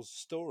 It tells the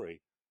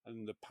story,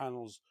 and the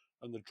panels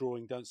and the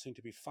drawing don't seem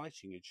to be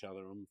fighting each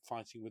other and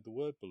fighting with the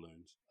word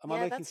balloons. Am I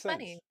making that's sense?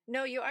 funny.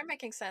 No, you are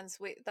making sense.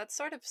 That's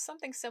sort of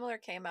something similar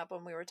came up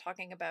when we were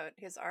talking about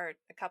his art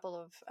a couple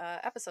of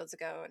episodes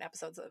ago, and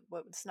episodes that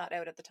was not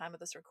out at the time of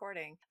this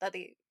recording, that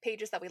the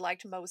pages that we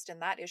liked most in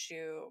that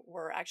issue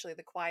were actually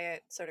the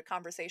quiet sort of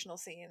conversational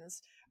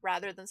scenes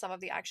rather than some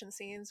of the action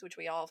scenes, which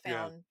we all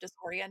found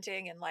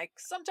disorienting in like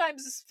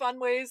sometimes fun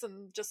ways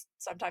and just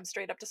sometimes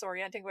straight up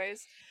disorienting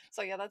ways.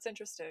 So yeah, that's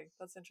interesting.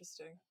 That's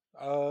interesting.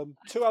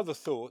 2 other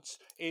thoughts.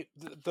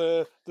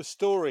 The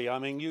story. I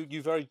mean,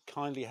 you very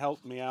kindly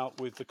helped me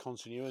out with the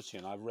continuity,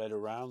 and I've read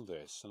around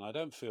this, and I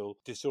don't feel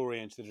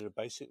disoriented at a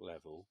basic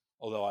level.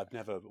 Although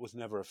was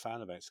never a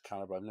fan of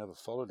Excalibur, I've never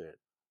followed it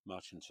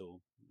much until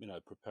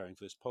preparing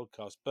for this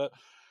podcast. But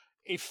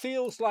it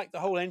feels like the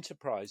whole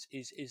enterprise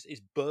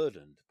is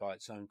burdened by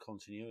its own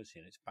continuity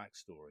and its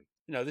backstory.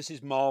 This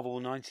is Marvel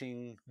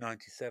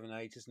 1997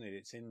 8, isn't it?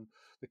 It's in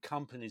the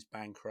company's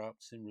bankrupt,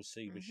 it's in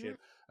receivership,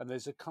 and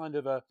there's a kind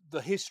of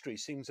the history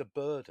seems a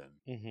burden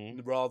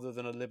rather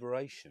than a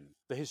liberation.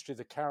 The history of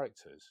the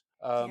characters,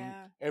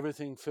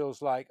 everything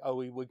feels like,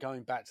 we're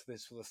going back to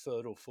this for the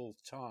 3rd or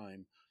 4th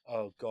time.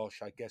 Oh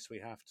gosh, I guess we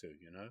have to,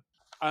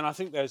 And I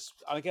think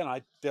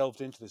I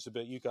delved into this a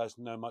bit. You guys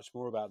know much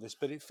more about this,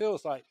 but it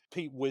feels like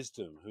Pete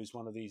Wisdom, who's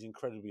one of these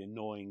incredibly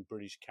annoying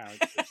British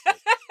characters that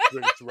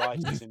British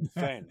writers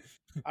invent.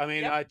 I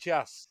mean, I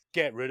just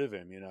get rid of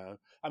him,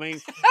 I mean,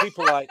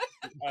 people like,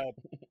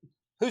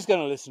 who's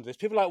going to listen to this?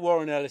 People like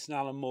Warren Ellis and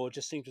Alan Moore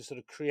just seem to sort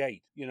of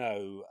create,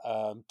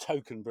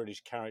 token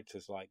British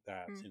characters like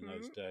that in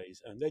those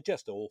days. And they're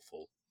just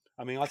awful.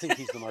 I mean, I think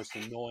he's the most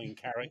annoying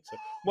character.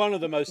 One of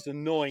the most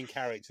annoying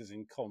characters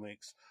in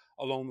comics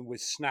along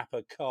with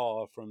Snapper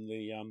Carr from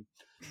the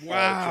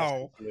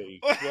Wow. Justice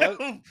League. What?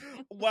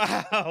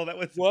 Wow, that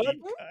was What? a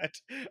deep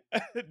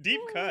cut.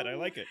 Deep cut. I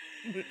like it.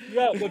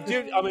 Yeah, well,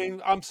 I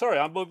mean, I'm sorry.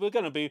 We're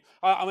going to be.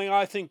 I mean,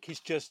 I think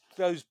it's just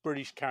those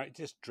British characters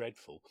just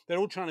dreadful. They're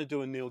all trying to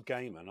do a Neil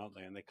Gaiman, aren't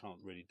they? And they can't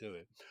really do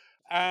it.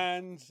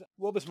 And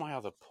what was my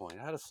other point?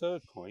 I had a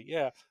third point.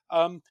 Yeah,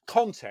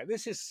 context.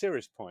 This is a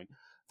serious point.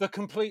 The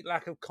complete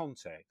lack of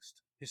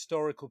context,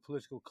 historical,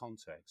 political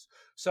context.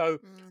 So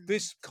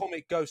this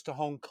comic goes to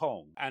Hong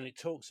Kong, and it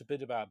talks a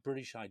bit about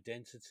British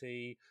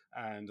identity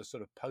and the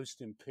sort of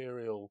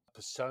post-imperial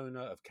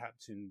persona of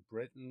Captain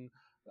Britain.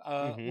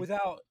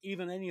 Without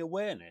even any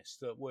awareness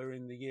that we're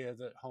in the year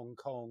that Hong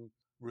Kong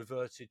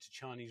reverted to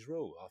Chinese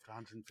rule after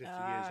 150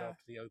 years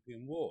after the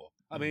Opium War.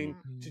 I mean,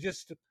 to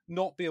just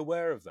not be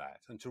aware of that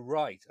and to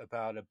write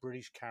about a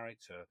British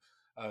character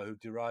who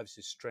derives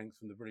his strength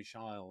from the British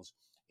Isles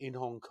in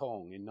Hong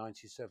Kong in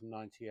 97,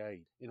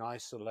 98, in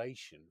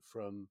isolation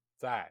from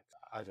that,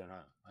 I don't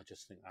know. I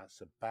just think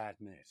that's a bad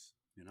miss,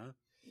 you know?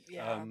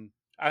 Yeah.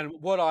 And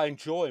what I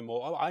enjoy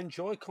more, I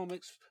enjoy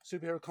comics,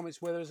 superhero comics,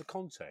 where there's a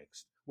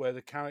context, where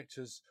the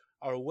characters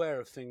are aware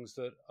of things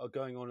that are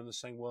going on in the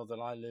same world that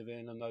I live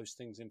in, and those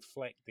things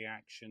inflect the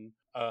action,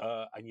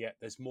 and yet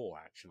there's more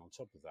action on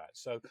top of that.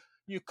 So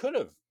you could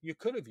have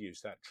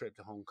used that trip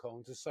to Hong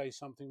Kong to say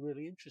something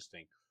really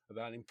interesting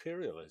about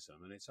imperialism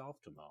and its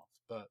aftermath,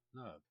 but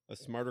no. A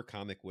smarter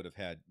comic would have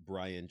had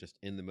Brian just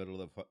in the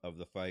middle of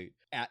the fight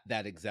at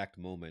that exact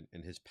moment,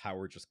 and his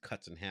power just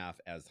cuts in half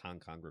as Hong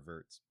Kong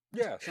reverts.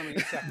 Yeah, something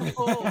exactly.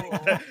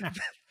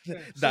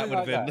 That would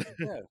have been. That.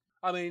 Yeah,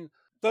 I mean,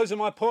 those are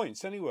my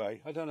points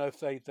anyway. I don't know if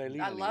they lead.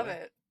 I love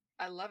anywhere. it.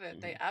 I love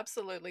it. They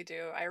absolutely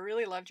do. I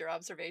really loved your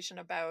observation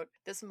about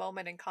this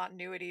moment in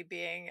continuity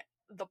being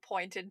the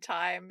point in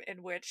time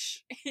in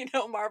which,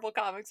 Marvel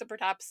comics and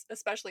perhaps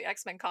especially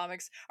X-Men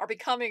comics are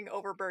becoming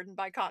overburdened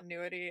by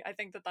continuity. I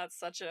think that that's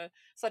such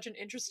an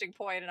interesting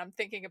point, and I'm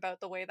thinking about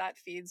the way that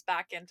feeds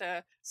back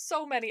into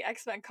so many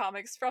X-Men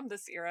comics from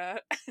this era.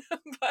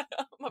 But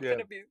I'm going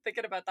to be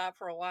thinking about that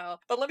for a while.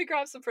 But let me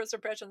grab some first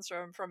impressions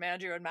from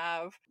Andrew and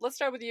Mav. Let's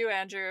start with you,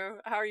 Andrew.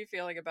 How are you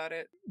feeling about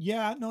it?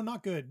 Yeah, no,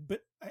 not good.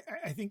 But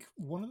I think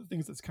one of the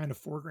things that's kind of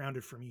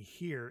foregrounded for me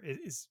here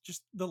is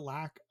just the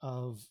lack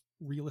of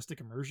realistic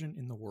immersion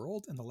in the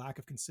world and the lack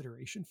of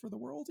consideration for the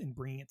world in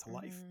bringing it to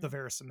life, the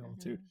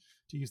verisimilitude,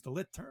 to use the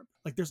lit term.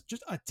 Like, there's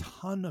just a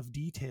ton of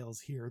details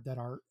here that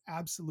are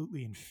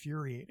absolutely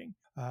infuriating.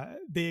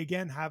 They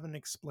again haven't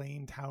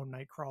explained how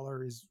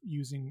Nightcrawler is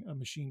using a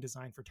machine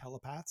designed for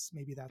telepaths.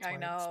 Maybe that's why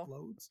it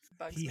explodes.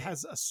 He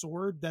has a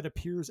sword that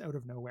appears out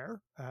of nowhere.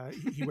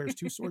 He wears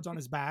two swords on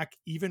his back,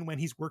 even when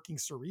he's working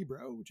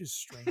Cerebro, which is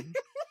strange.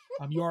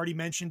 You already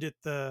mentioned it,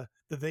 the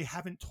they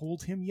haven't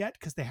told him yet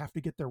because they have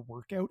to get their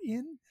workout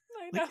in.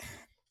 I know.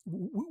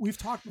 We've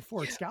talked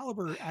before,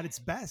 Excalibur at its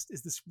best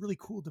is this really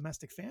cool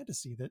domestic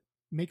fantasy that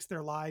makes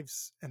their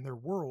lives and their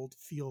world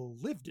feel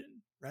lived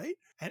in, right?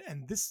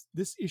 And this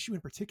issue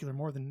in particular,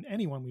 more than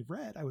anyone we've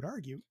read, I would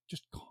argue,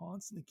 just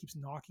constantly keeps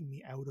knocking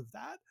me out of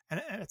that.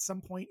 And at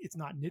some point, it's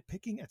not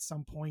nitpicking. At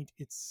some point,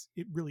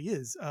 it really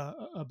is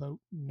about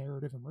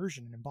narrative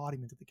immersion and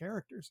embodiment of the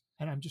characters.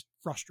 And I'm just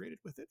frustrated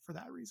with it for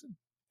that reason.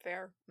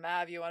 Fair.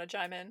 Mav, you want to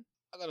chime in?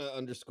 I'm gonna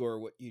underscore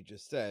what you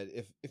just said.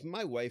 If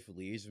my wife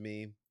leaves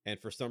me and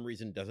for some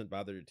reason doesn't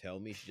bother to tell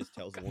me, she just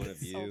tells one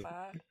of you,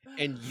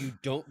 and you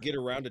don't get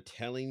around to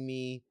telling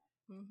me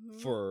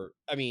for,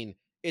 I mean,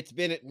 it's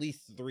been at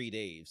least 3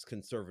 days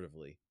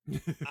conservatively.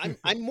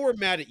 I'm more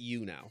mad at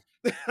you now,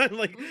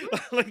 like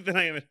than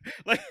I am.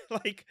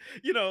 Like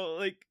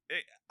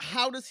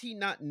how does he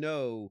not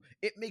know?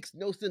 It makes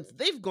no sense.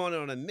 They've gone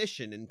on a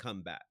mission and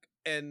come back,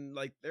 and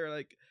they're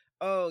like,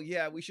 oh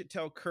yeah, we should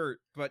tell Kurt,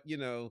 but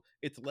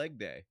it's leg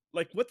day.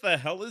 Like, what the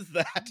hell is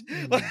that?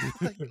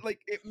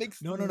 like it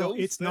makes no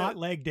it's sense. not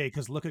leg day,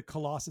 because look at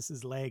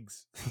Colossus's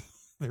legs.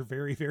 They're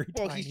very, very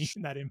tiny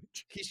in that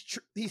image.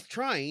 He's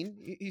trying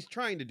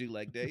to do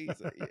leg day.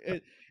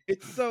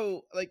 It's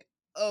so like,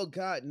 oh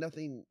god,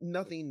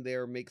 nothing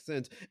there makes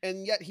sense,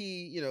 and yet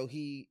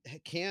he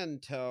can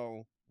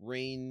tell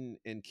Rain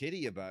and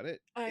Kitty about it.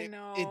 I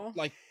know.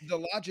 Like,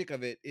 the logic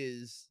of it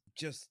is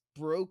just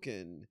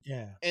broken.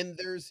 Yeah. And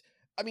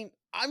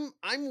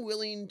I'm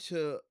willing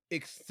to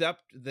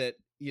accept that,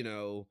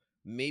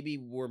 maybe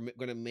we're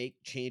going to make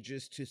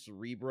changes to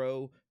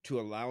Cerebro to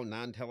allow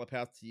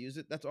non-telepaths to use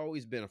it. That's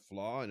always been a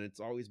flaw, and it's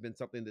always been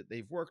something that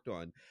they've worked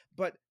on.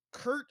 But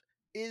Kurt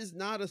is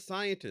not a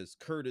scientist.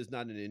 Kurt is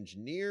not an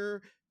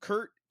engineer.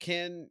 Kurt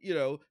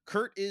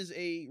is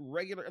a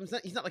regular,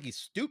 he's not like he's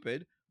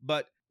stupid,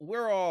 but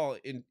we're all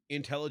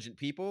intelligent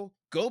people.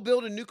 Go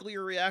build a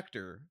nuclear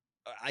reactor.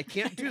 I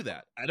can't do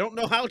that. I don't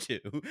know how to.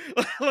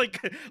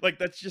 like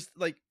that's just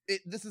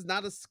this is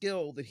not a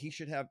skill that he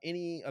should have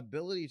any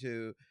ability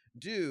to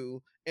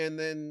do. And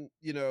then,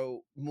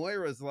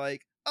 Moira's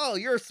like, oh,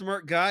 you're a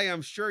smart guy.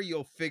 I'm sure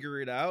you'll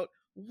figure it out.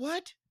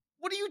 What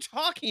are you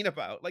talking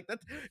about? Like,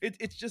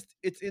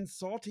 it's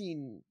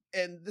insulting.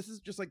 And this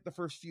is just like the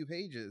first few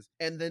pages.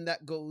 And then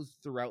that goes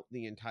throughout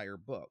the entire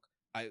book.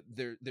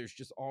 there's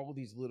just all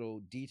these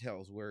little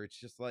details where it's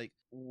just like,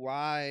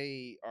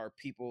 why are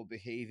people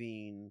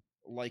behaving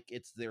like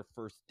it's their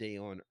first day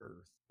on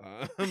Earth?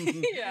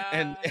 And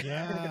Yeah.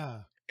 Yeah.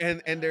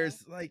 and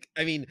there's like,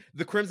 I mean,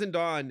 the Crimson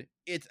Dawn,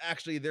 it's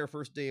actually their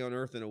first day on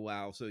Earth in a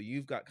while, so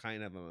you've got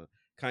kind of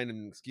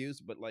an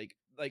excuse, but like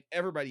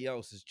everybody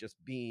else is just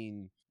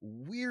being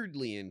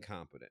weirdly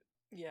incompetent,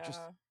 just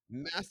Yeah.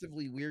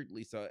 massively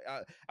weirdly so.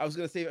 I was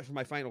going to save it for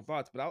my final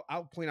thoughts, but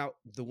I'll point out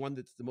the one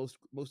that's the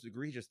most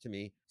egregious to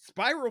me.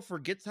 Spiral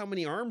forgets how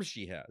many arms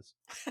she has.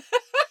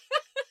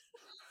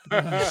 she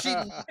It's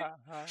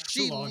a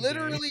she long day.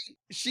 literally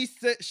she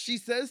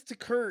says to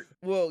Kurt,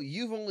 well,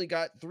 you've only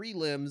got 3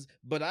 limbs,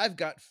 but I've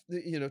got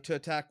to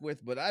attack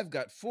with, but I've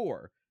got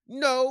 4.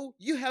 No,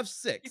 you have You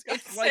 6. got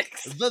It's like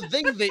 6. the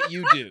thing that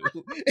you do.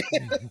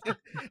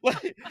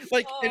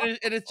 like Oh.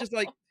 and it's just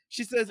like,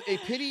 she says, a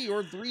pity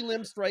your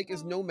 3-limb strike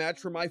is no match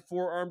for my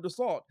 4-armed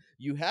assault.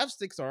 You have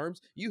 6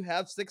 arms, you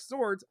have 6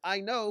 swords. I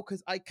know,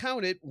 because I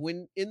counted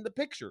when in the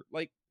picture.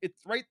 Like,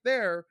 it's right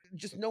there.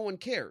 Just no one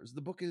cares.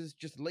 The book is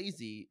just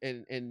lazy,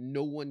 and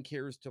no one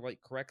cares to like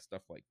correct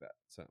stuff like that.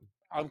 So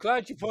I'm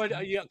glad you pointed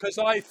out, yeah, because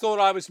I thought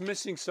I was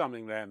missing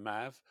something there,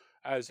 Mav,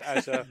 as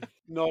a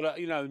not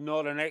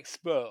an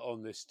expert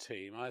on this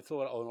team. I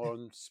thought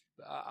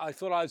I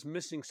thought I was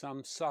missing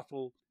some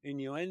subtle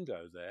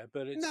innuendo there,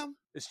 but no,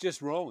 it's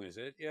just wrong, is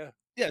it? Yeah,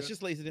 yeah, it's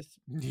just laziness.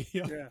 Yeah.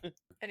 yeah.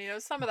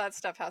 And some of that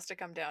stuff has to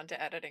come down to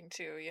editing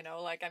too,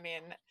 like, I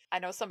mean, I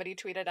know somebody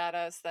tweeted at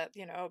us that,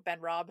 Ben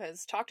Robb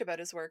has talked about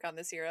his work on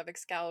this year of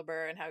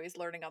Excalibur and how he's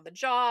learning on the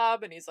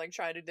job and he's like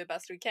trying to do the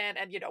best we can.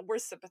 And, we're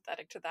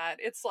sympathetic to that.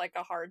 It's like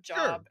a hard Sure.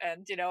 job.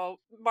 And,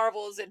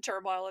 Marvel is in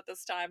turmoil at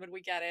this time and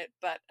we get it.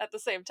 But at the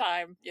same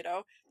time,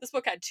 this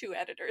book had 2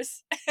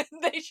 editors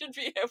and they should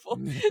be able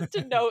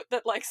to note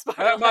that, like,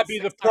 Spiral That might has be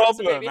 6 the arms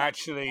and problem, maybe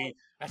actually.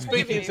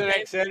 Speaking maybe, to the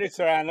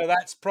ex-editor, Anna,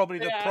 that's probably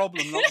the yeah.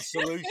 problem, not the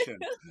solution.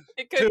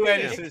 It could 2 be.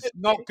 editors,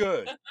 not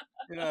good.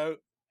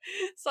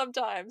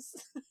 Sometimes.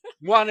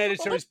 1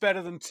 editor is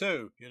better than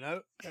 2. Yeah.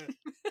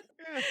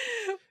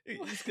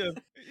 Just go,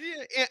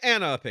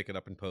 Anna, pick it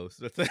up in post.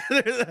 That's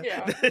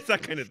that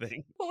kind of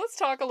thing. Well, let's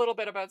talk a little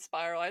bit about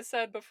Spiral. I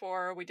said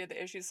before we did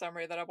the issue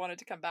summary that I wanted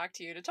to come back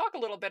to you to talk a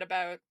little bit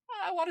about,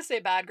 I want to say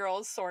bad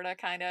girls, sorta,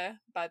 kinda,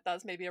 but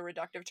that's maybe a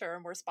reductive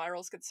term where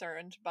Spiral's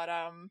concerned. But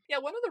yeah,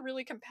 one of the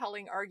really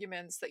compelling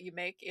arguments that you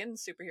make in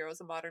Superheroes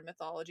and Modern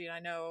Mythology, and I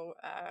know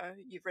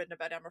you've written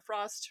about Emma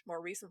Frost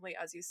more recently,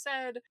 as you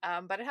said,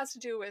 but it has to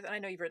do with, and I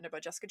know you've written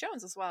about Jessica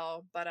Jones as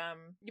well, but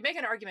you make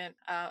an argument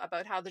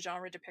about how the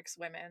genre depicts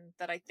women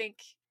that I think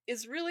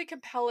is really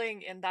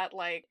compelling in that,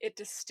 like, it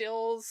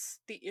distills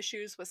the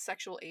issues with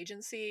sexual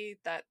agency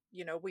that,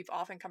 we've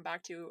often come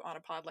back to on a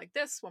pod like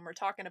this when we're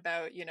talking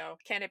about,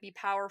 can it be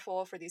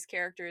powerful for these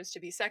characters to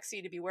be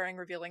sexy, to be wearing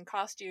revealing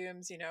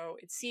costumes?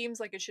 It seems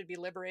like it should be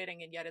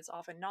liberating and yet it's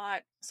often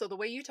not. So the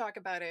way you talk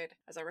about it,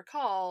 as I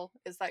recall,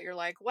 is that you're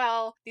like,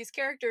 well, these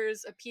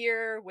characters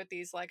appear with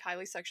these like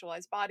highly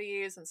sexualized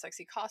bodies and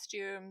sexy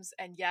costumes,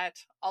 and yet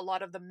a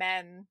lot of the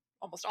men,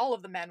 almost all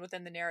of the men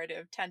within the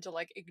narrative, tend to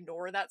like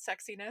ignore that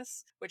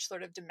sexiness, which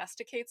sort of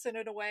domesticates it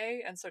in a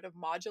way and sort of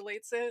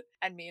modulates it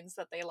and means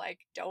that they like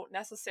don't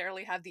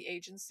necessarily have the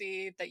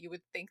agency that you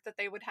would think that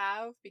they would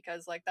have,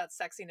 because like that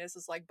sexiness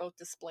is like both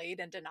displayed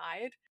and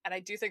denied. And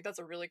I do think that's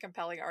a really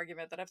compelling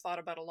argument that I've thought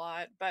about a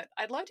lot, but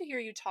I'd love to hear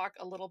you talk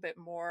a little bit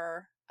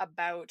more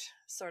about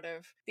sort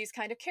of these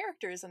kind of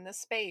characters in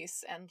this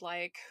space and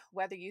like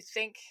whether you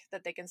think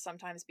that they can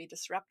sometimes be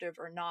disruptive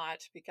or not,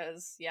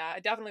 because yeah, I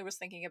definitely was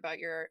thinking about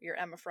your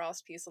Emma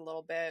Frost piece a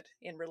little bit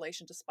in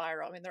relation to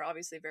Spiral. I mean, they're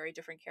obviously very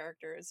different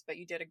characters, but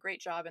you did a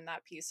great job in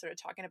that piece sort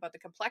of talking about the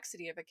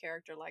complexity of a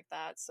character like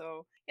that.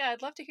 So yeah,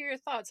 I'd love to hear your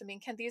thoughts. I mean,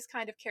 can these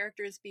kind of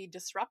characters be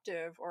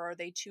disruptive or are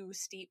they too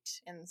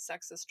steeped in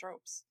sexist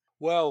tropes?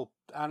 Well,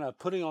 Anna,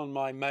 putting on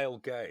my male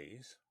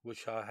gaze,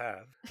 which I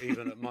have,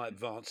 even at my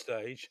advanced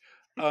age,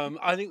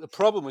 I think the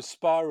problem with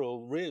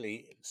Spiral,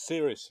 really,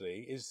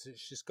 seriously, is that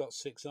she's got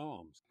 6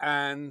 arms.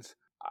 And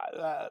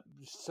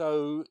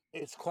so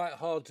it's quite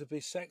hard to be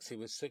sexy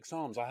with 6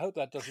 arms. I hope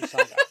that doesn't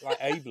sound like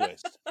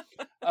ableist.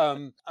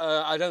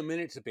 I don't mean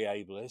it to be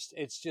ableist.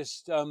 It's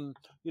just,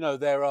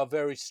 there are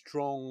very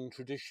strong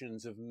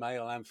traditions of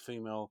male and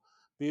female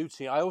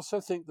beauty. I also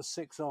think the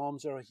 6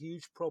 arms are a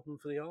huge problem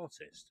for the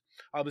artist.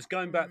 I was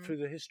going back through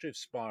the history of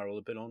Spiral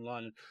a bit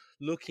online and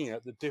looking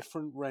at the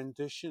different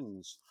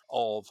renditions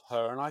of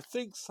her, and I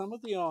think some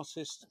of the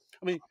artists,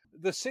 I mean,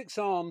 the 6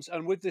 arms,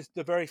 and with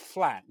the very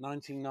flat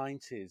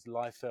 1990s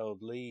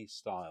Liefeld Lee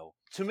style,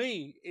 to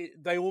me,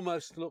 they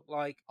almost look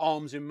like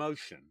arms in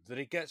motion, that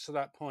it gets to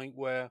that point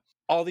where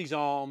are these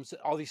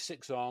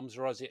 6 arms,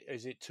 or is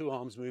it 2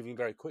 arms moving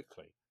very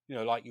quickly,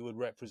 like you would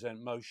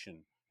represent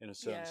motion in a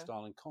certain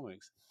style in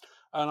comics.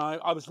 And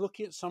I was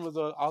looking at some of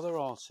the other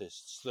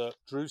artists that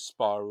drew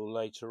Spiral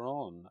later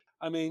on.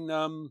 I mean,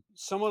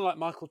 someone like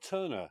Michael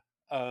Turner,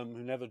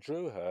 who never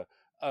drew her,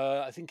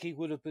 I think he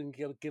would have been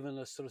given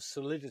a sort of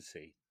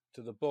solidity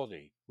to the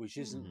body, which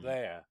isn't Mhm.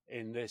 there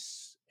in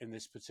this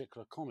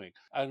particular comic.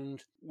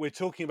 And we're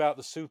talking about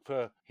the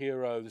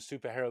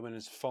superheroine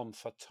as femme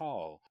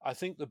fatale. I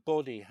think the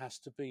body has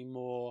to be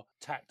more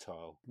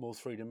tactile, more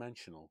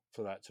three-dimensional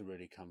for that to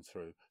really come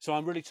through. So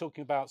I'm really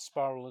talking about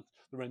Spiral,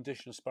 the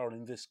rendition of Spiral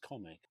in this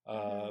comic,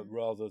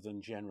 rather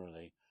than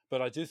generally.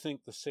 But I do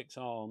think the 6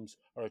 arms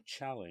are a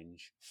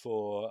challenge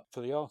for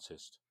the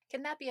artist.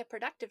 Can that be a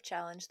productive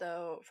challenge,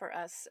 though, for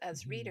us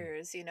as Mhm.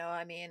 readers? You know,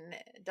 I mean,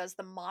 does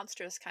the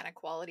monstrous kind of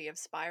quality of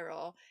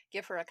Spiral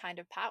give her a kind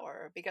of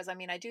power? Because, I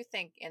mean, I do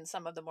think in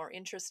some of the more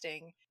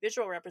interesting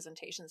visual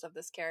representations of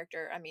this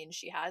character, I mean,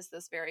 she has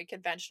this very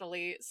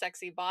conventionally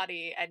sexy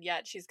body, and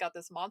yet she's got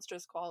this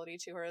monstrous quality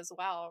to her as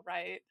well,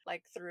 right?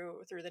 Like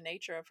through the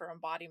nature of her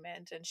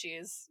embodiment, and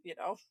she's, you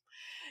know,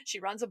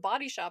 she runs a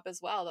body shop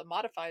as well that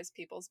modifies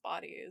people's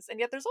bodies. And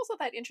yet there's also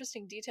that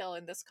interesting detail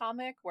in this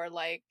comic where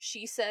like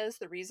she says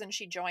the reason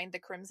she joined the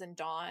Crimson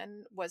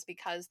Dawn was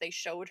because they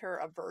showed her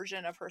a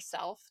version of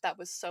herself that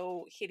was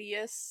so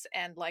hideous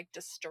and like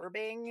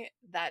disturbing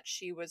that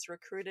she was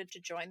recruited to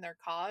join their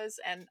cause.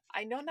 And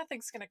I know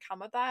nothing's going to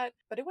come of that,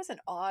 but it was an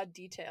odd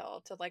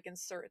detail to like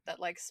insert that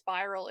like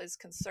Spiral is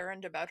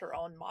concerned about her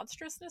own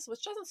monstrousness,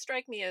 which doesn't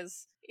strike me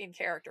as in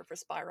character for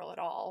Spiral at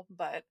all,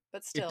 but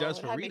It still does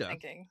it for had me Rita.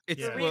 thinking.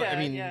 It's For Yeah. well, I Rita,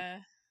 mean,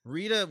 yeah.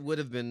 Rita would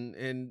have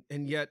been,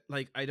 and yet,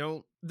 like, I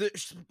don't. The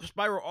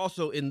Spiral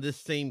also in this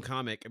same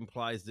comic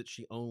implies that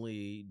she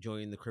only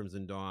joined the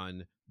Crimson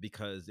Dawn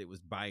because it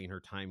was buying her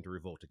time to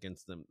revolt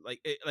against them.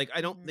 Like I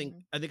don't think.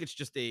 Mhm. I think it's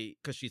just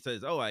because she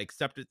says, "Oh, I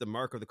accepted the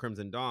mark of the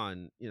Crimson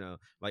Dawn." You know,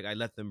 like I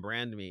let them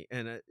brand me,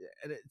 and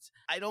it's.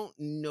 I don't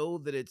know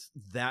that it's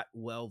that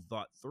well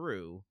thought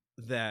through.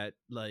 That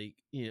like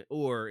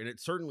and it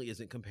certainly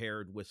isn't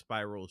compared with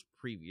Spiral's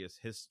previous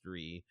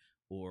history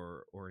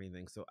or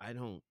anything. So I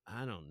don't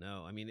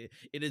know. I mean,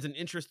 it is an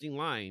interesting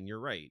line. You're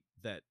right.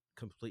 That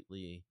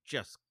completely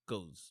just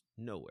goes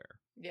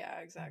nowhere. Yeah,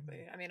 Mhm.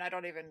 exactly. I mean, I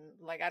don't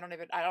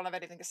have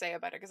anything to say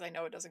about it because I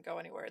know it doesn't go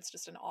anywhere. It's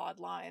just an odd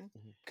line.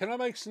 Mhm. Can I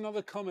make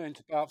another comment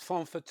about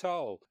femme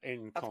fatale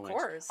in Of comics? I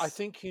course.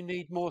 think you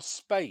need more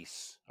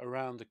space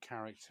around the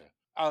character.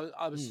 I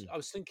was Mm. I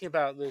was thinking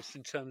about this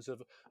in terms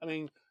of, I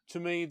mean, to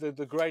me,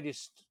 the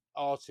greatest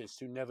artist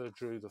who never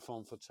drew the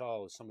femme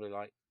fatale is somebody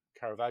like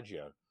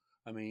Caravaggio.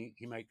 I mean,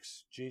 he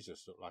makes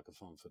Jesus look like a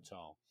femme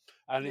fatale,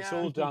 and it's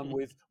Yeah. all done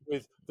with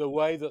the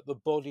way that the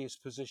body is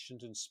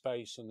positioned in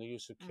space and the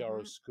use of Mhm.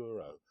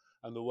 chiaroscuro,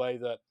 and the way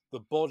that the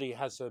body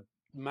has a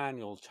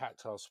manual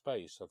tactile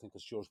space, I think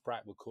as George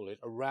Brack would call it,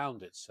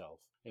 around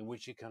itself in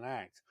which it can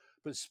act.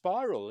 But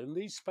Spiral in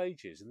these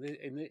pages,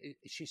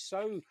 she's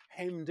so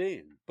hemmed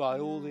in by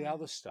all the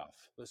other Mm.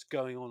 stuff that's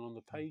going on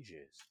the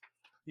pages.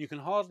 You can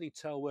hardly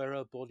tell where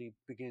her body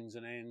begins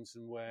and ends,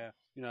 and where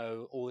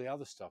all the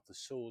other stuff, the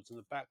swords and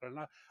the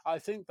background. I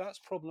think that's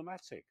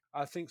problematic.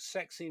 I think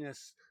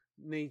sexiness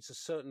needs a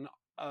certain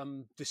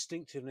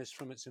distinctiveness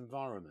from its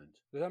environment.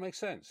 Does that make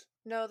sense?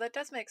 No, that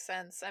does make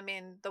sense. I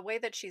mean, the way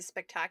that she's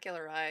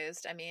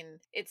spectacularized, I mean,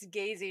 it's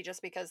gazy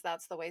just because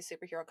that's the way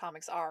superhero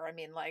comics are. I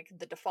mean, like,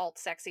 the default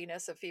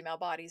sexiness of female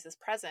bodies is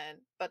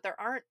present, but there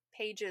aren't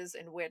pages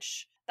in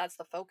which that's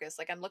the focus.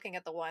 Like, I'm looking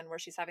at the one where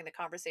she's having the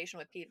conversation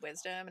with Pete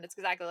Wisdom, and it's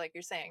exactly like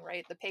you're saying,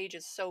 right? The page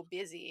is so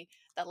busy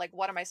that, like,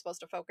 what am I supposed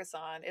to focus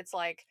on? It's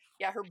like,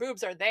 yeah, her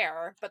boobs are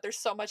there, but there's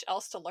so much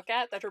else to look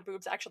at that her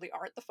boobs actually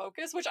aren't the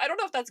focus, which I don't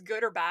know if that's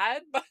good or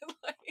bad, but,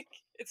 like,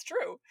 it's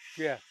true.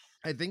 Yeah.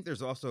 I think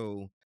there's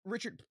also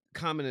Richard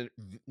commented,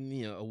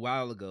 a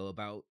while ago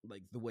about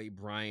like the way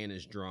Brian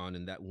is drawn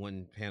in that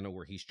one panel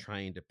where he's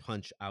trying to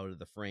punch out of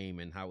the frame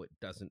and how it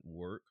doesn't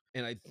work.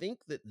 And I think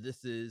that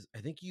I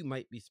think you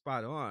might be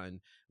spot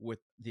on with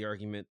the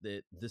argument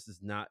that this is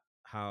not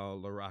how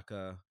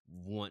Laraka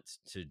wants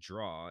to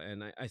draw.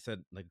 And I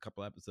said like a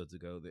couple episodes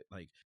ago that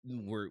like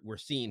we're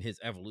seeing his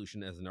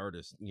evolution as an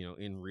artist,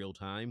 in real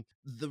time.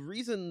 The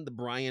reason the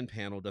Brian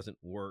panel doesn't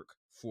work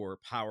for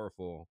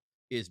Powerful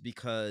is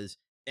because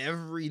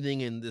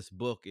everything in this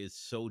book is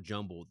so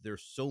jumbled.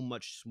 There's so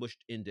much smushed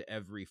into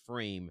every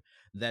frame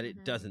that it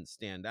Hmm. doesn't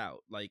stand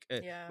out.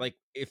 Yeah. Like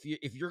if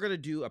you're gonna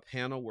do a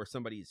panel where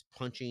somebody's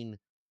punching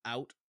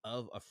out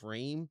of a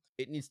frame,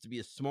 it needs to be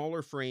a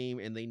smaller frame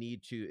and they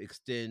need to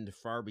extend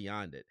far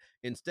beyond it.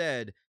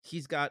 Instead,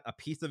 he's got a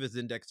piece of his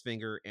index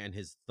finger and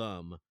his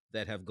thumb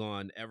that have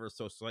gone ever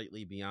so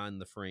slightly beyond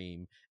the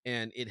frame.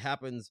 And it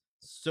happens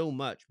so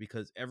much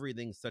because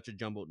everything's such a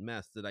jumbled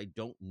mess that I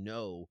don't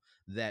know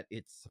that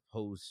it's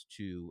supposed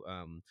to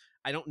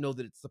I don't know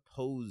that it's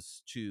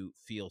supposed to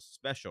feel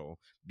special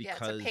Yeah,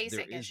 it's a because there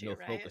pacing is issue, no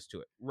right? focus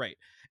to it. Right.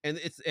 And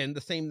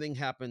the same thing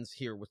happens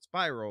here with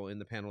Spiral in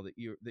the panel that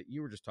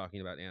you were just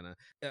talking about, Anna.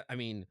 I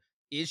mean,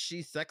 is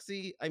she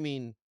sexy? I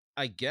mean,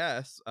 I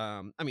guess.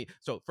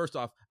 So first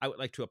off, I would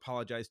like to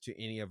apologize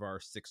to any of our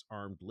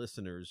 6-armed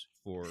listeners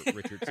for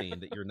Richard saying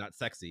that you're not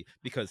sexy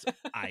because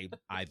I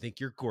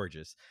think you're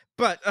gorgeous.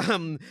 But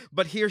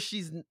here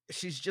she's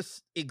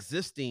just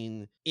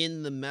existing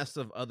in the mess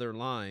of other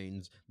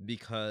lines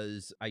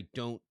because I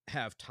don't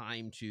have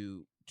time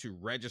to to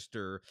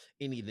register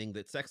anything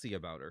that's sexy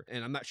about her.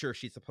 And I'm not sure if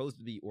she's supposed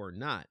to be or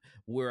not.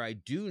 Where I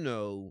do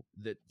know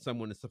that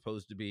someone is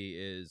supposed to be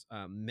is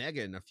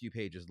Megan a few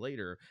pages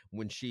later,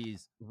 when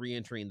she's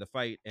re-entering the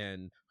fight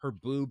and her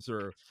boobs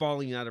are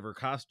falling out of her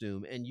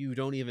costume and you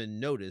don't even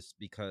notice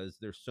because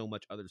there's so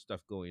much other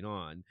stuff going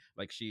on.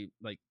 Like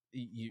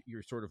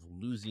you're sort of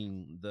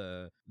losing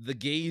the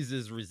gaze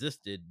is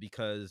resisted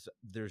because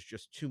there's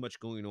just too much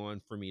going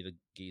on for me to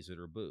gaze at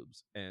her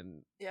boobs.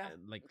 And, Yeah.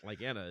 and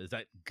like Anna, is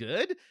that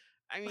good?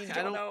 I mean,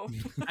 I don't know.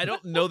 I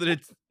don't know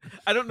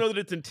that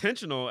it's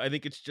intentional. I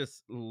think it's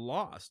just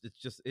lost.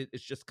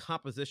 It's just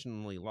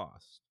compositionally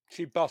lost.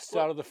 She busts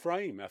out of the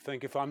frame, I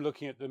think, if I'm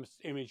looking at the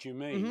image you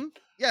mean. Mm-hmm.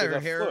 Yeah, with her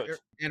hair foot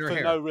and her for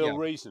hair. no real Yeah.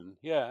 reason.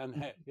 Yeah,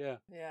 and yeah.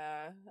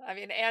 Yeah. I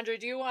mean, Andrew,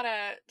 do you want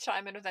to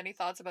chime in with any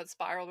thoughts about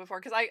Spiral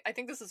before? Because I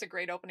think this is a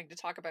great opening to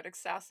talk about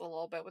Excess a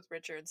little bit with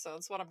Richard, so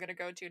it's what I'm going to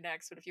go to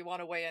next. But if you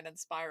want to weigh in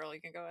Spiral,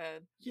 you can go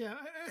ahead. Yeah,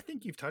 I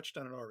think you've touched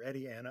on it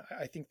already, Anna.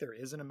 I think there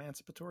is an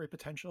emancipatory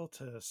potential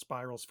to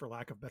Spiral's, for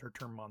lack of better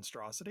term,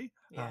 monstrosity,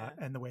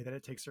 and the way that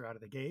it takes her out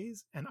of the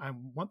gaze. And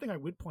one thing I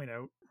would point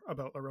out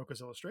about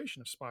LaRocca's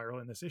illustration of Spiral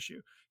in this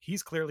issue,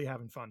 he's clearly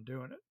having fun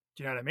doing it.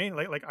 Do you know what I mean?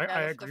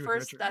 I agree the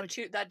first with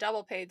Richard. that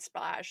double page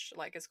splash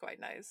is quite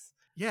nice.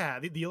 Yeah,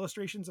 the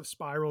illustrations of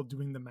Spiral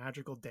doing the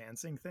magical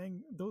dancing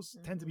thing, those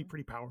tend to be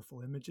pretty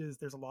powerful images.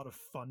 There's a lot of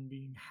fun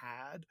being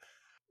had.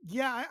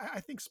 Yeah,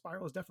 I think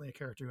Spiral is definitely a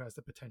character who has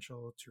the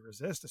potential to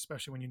resist,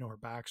 especially when you know her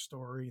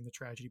backstory and the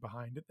tragedy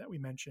behind it that we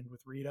mentioned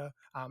with Rita,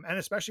 and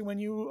especially when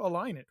you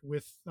align it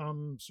with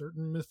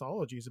certain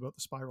mythologies about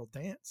the Spiral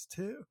dance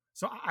too.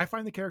 So I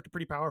find the character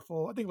pretty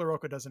powerful. I think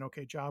LaRocca does an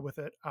okay job with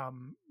it.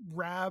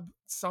 Rab,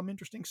 some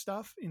interesting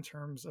stuff in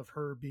terms of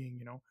her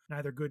being,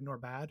 neither good nor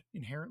bad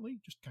inherently,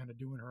 just kind of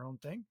doing her own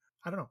thing.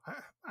 I don't know.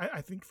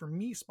 I think for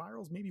me,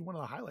 Spiral's maybe one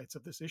of the highlights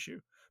of this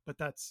issue, but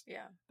that's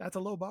a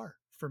low bar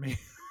for me.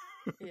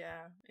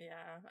 Yeah.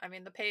 I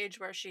mean, the page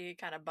where she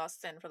kind of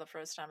busts in for the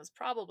first time is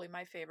probably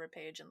my favorite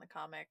page in the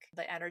comic.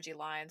 The energy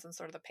lines and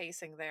sort of the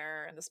pacing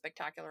there and the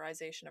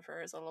spectacularization of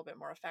her is a little bit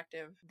more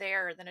effective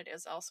there than it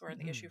is elsewhere in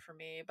the issue for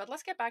me. But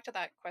let's get back to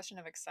that question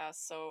of Excess.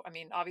 So, I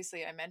mean,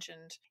 obviously, I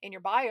mentioned in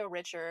your bio,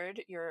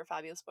 Richard, your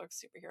fabulous book,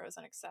 Superheroes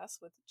in Excess,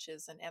 which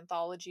is an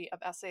anthology of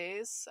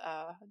essays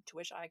to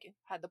which I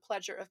had the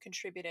pleasure of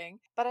contributing.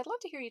 But I'd love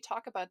to hear you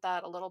talk about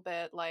that a little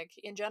bit, like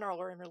in general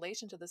or in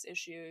relation to this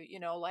issue,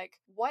 like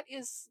what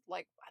is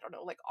I don't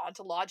know,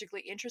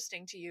 ontologically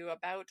interesting to you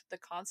about the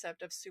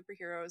concept of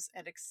superheroes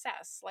and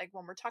excess? Like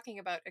when we're talking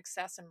about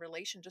excess in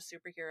relation to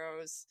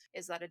superheroes,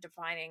 is that a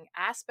defining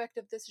aspect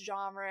of this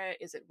genre?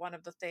 Is it one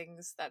of the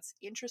things that's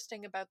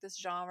interesting about this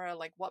genre?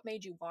 Like what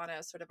made you want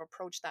to sort of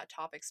approach that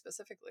topic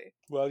specifically?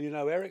 Well,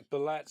 Eric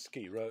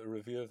Balatsky wrote a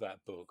review of that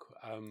book.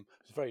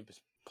 It's a very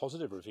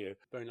positive review,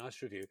 very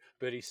nice review,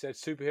 but he said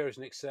superheroes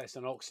in excess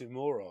an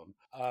oxymoron,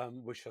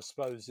 which I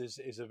suppose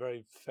is a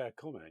very fair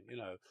comment.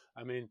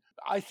 I mean,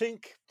 I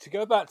think to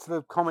go back to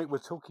the comic we're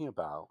talking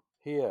about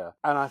here,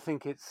 and I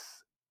think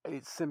it's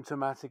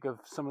symptomatic of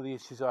some of the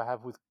issues I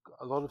have with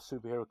a lot of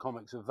superhero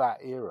comics of that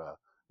era,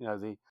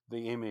 the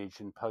Image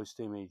and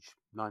post-Image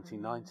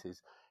 1990s,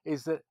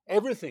 is that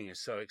everything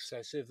is so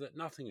excessive that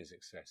nothing is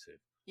excessive.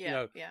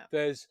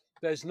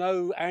 There's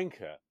no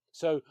anchor.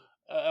 So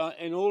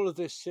in all of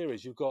this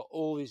series, you've got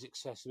all these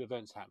excessive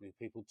events happening,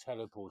 people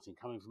teleporting,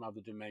 coming from other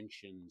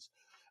dimensions,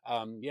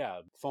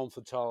 femme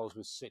fatales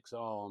with 6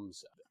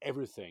 arms,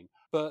 everything.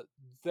 But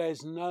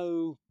there's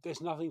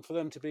nothing for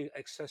them to be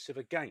excessive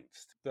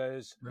against.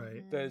 There's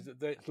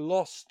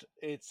lost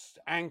its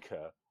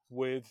anchor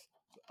with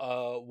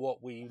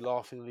what we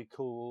laughingly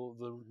call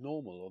the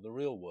normal or the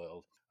real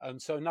world.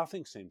 And so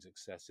nothing seems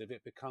excessive.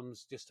 It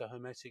becomes just a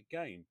hermetic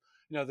game.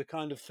 The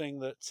kind of thing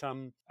that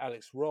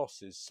Alex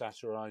Ross is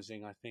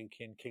satirizing, I think,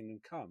 in Kingdom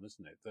Come,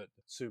 isn't it? That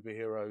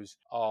superheroes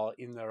are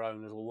in their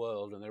own little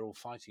world and they're all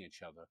fighting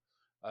each other,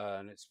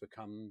 and it's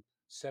become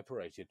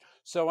separated.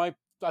 So I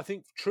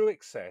think true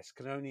excess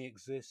can only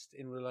exist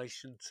in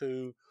relation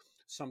to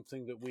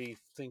something that we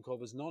think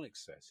of as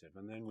non-excessive,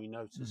 and then we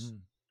notice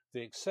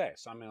the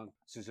excess. I mean,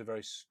 this is a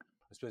very,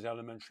 I suppose,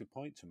 elementary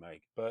point to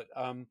make, but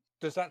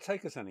does that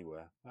take us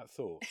anywhere, that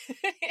thought?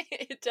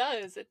 It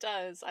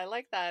does. I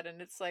like that.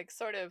 And it's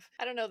sort of,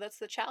 I don't know, that's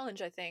the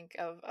challenge, I think,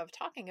 of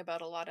talking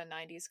about a lot of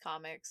 90s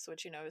comics,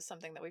 which, is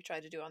something that we've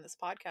tried to do on this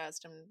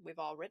podcast. And we've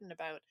all written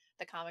about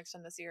the comics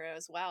from this era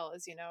as well,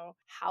 is,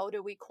 how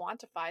do we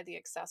quantify the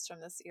excess from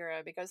this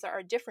era? Because there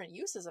are different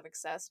uses of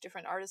excess,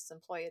 different artists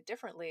employ it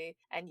differently.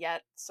 And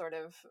yet sort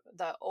of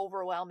the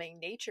overwhelming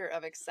nature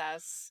of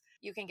excess,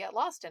 you can get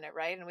lost in it,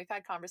 right? And we've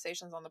had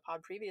conversations on the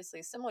pod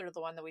previously, similar to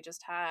the one that we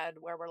just had,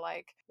 where we're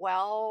like,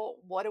 well,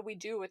 what do we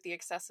do with the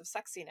excessive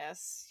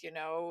sexiness?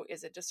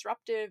 Is it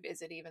disruptive?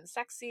 Is it even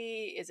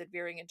sexy? Is it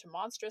veering into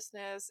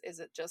monstrousness? Is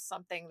it just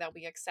something that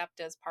we accept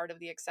as part of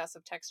the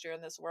excessive texture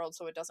in this world,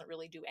 so it doesn't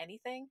really do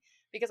anything?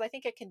 because I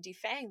think it can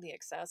defang the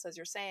excess, as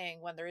you're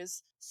saying, when there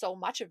is so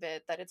much of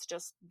it that it's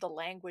just the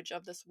language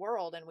of this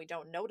world and we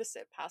don't notice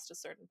it past a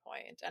certain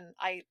point. And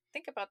I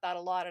think about that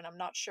a lot, and I'm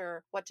not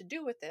sure what to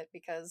do with it,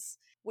 because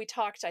we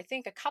talked, I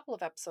think, a couple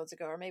of episodes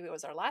ago, or maybe it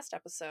was our last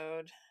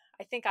episode.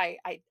 I think I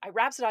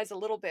rhapsodized a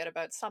little bit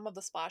about some of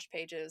the splash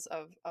pages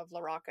of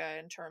Laraka,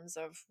 in terms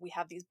of we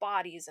have these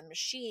bodies and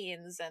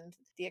machines, and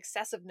the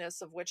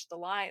excessiveness of which the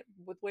line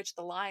with which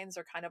the lines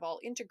are kind of all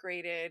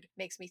integrated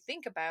makes me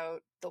think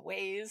about the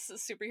ways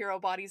superhero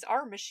bodies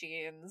are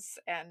machines,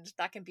 and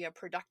that can be a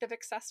productive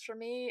excess for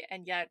me.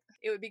 And yet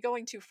it would be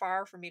going too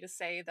far for me to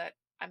say that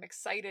I'm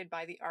excited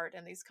by the art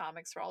in these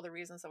comics for all the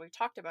reasons that we've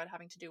talked about,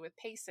 having to do with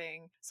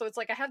pacing. So it's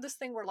like I have this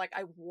thing where, like,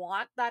 I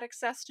want that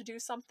excess to do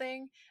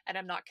something, and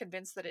I'm not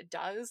convinced that it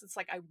does. It's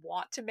like I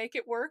want to make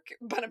it work,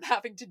 but I'm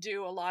having to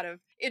do a lot of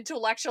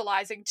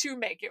intellectualizing to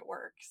make it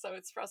work. So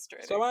it's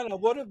frustrating. So Anna,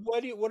 what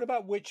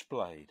about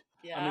Witchblade?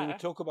 I mean, we Yeah,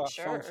 talk about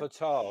femme sure.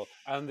 fatale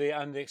and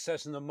the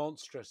excess and the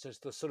monstrous, there's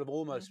the sort of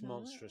almost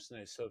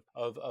monstrousness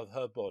of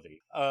her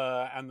body,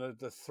 and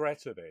the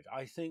threat of it.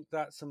 I think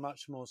that's a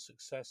much more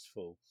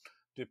successful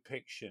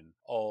depiction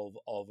of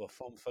a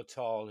femme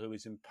fatale who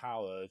is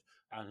empowered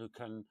and who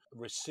can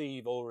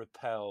receive or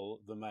repel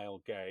the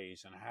male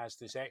gaze, and has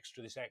this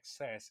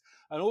excess.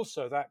 And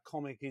also that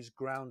comic is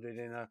grounded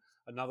in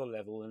another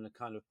level, in a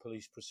kind of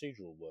police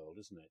procedural world,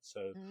 isn't it?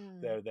 So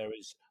there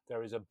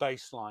is a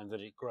baseline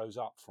that it grows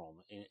up from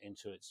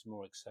into its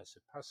more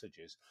excessive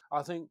passages.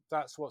 I think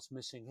that's what's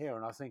missing here,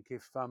 and I think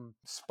if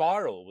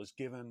Spiral was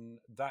given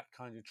that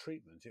kind of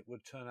treatment, it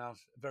would turn out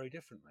very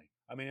differently.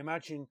 I mean,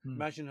 imagine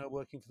her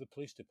working for the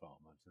police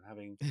department and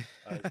having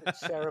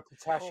Sarah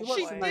Patashi.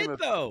 What's the name of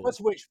though?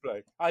 What's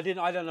Witchblade? I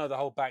don't know the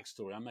whole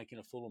backstory. I'm making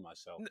a fool of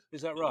myself.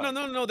 Is that right?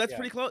 No. That's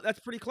pretty close. That's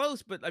pretty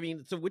close. But I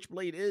mean, so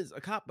Witchblade is a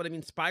cop. But I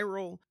mean,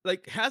 Spiral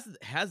like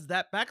has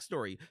that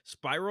backstory.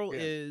 Spiral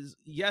is,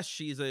 yes,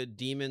 she's a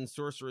demon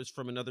sorceress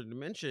from another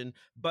dimension,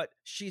 but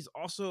she's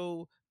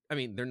also, I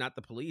mean, they're not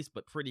the police,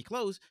 but pretty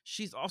close.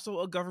 She's also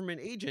a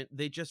government agent.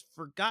 They just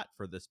forgot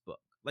for this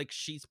book. Like,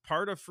 she's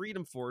part of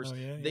Freedom Force.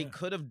 They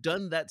could have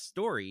done that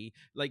story.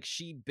 Like,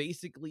 she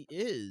basically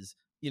is,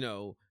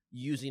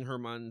 using her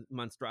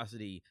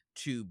monstrosity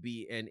to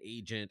be an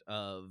agent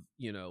of,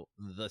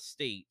 the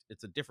state.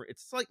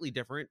 It's slightly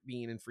different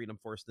being in Freedom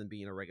Force than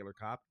being a regular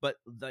cop. But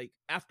like,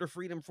 after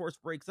Freedom Force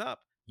breaks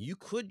up, you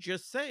could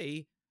just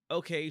say,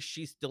 okay,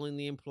 she's still in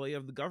the employ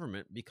of the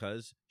government,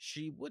 because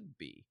she would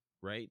be.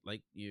 Right,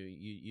 like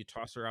you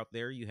toss her out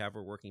there, you have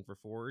her working for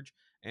Forge,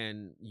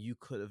 and you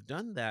could have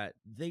done that.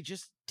 They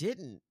just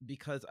didn't,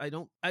 because I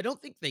don't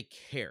think they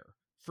care.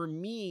 For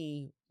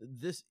me,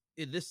 this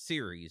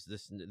series,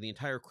 the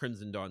entire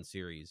Crimson Dawn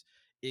series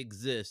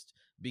exists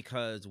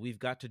because we've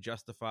got to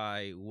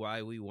justify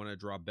why we want to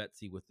draw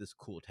Betsy with this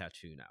cool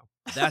tattoo now.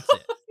 That's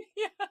it.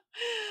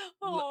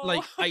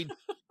 Like,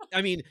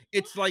 I mean,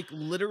 it's like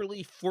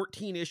literally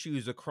 14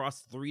 issues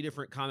across 3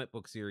 different comic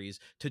book series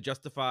to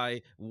justify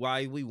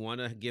why we want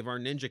to give our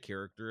ninja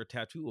character a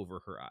tattoo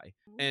over her eye.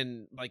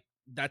 And like,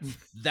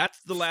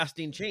 that's the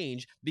lasting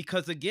change,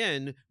 because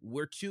again,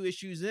 we're 2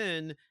 issues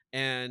in,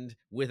 and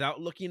without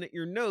looking at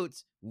your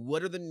notes,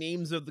 what are the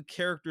names of the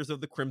characers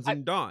of the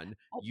Crimson Dawn?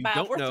 You Matt,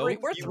 don't know.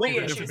 We're 3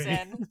 issues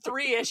in.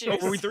 3 issues.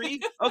 Oh, were we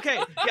 3?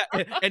 Okay,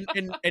 yeah,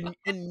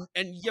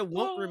 and you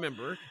won't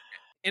remember.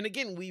 And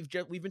again, we've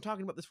been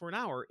talking about this for an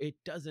hour. It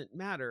doesn't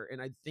matter,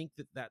 and I think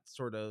that's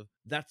sort of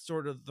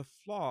the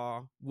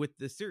flaw with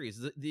this series.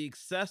 The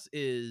excess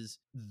is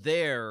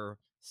there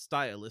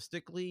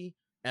stylistically,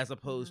 as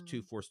opposed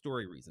to for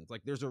story reasons.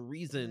 Like, there's a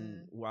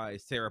reason why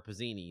Sarah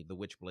Pazzini, the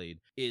Witchblade,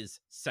 is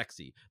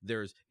sexy.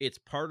 It's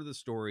part of the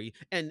story,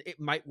 and it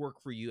might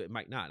work for you, it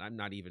might not. I'm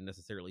not even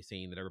necessarily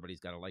saying that everybody's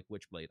got to like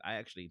Witchblade. I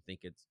actually think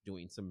it's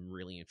doing some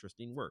really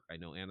interesting work. I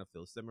know Anna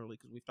feels similarly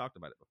because we've talked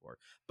about it before.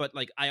 But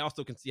like, I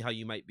also can see how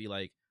you might be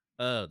like,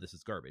 oh, this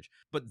is garbage.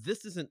 But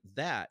this isn't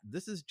that.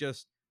 This is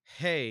just,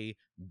 hey,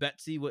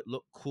 Betsy would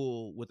look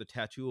cool with a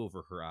tattoo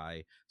over her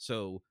eye,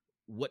 so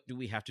what do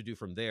we have to do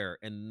from there?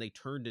 And they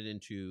turned it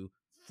into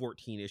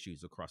 14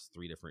 issues across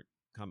 3 different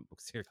comic book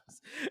series.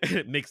 And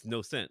it makes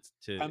no sense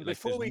to. And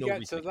before we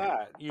get to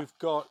that, you've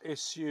got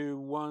issue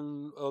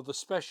 1 of the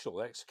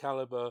special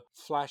Excalibur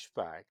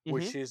flashback,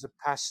 which is a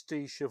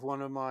pastiche of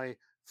one of my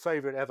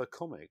favorite ever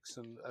comics,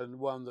 and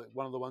one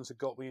of the ones that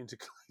got me into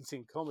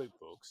collecting comic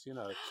books.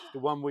 The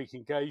 1 week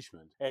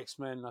engagement,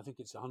 X-Men. I think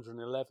it's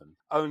 111.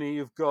 Only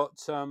you've got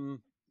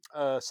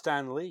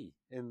Stan Lee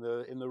in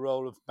the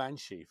role of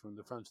Banshee from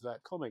the front of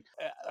that comic.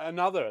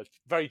 Another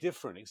very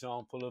different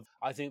example of,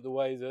 I think, the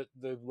way that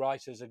the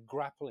writers are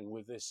grappling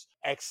with this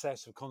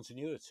excess of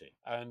continuity,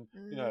 and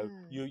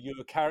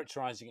you're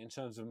characterizing it in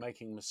terms of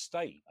making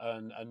mistake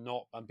and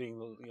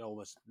being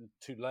almost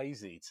too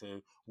lazy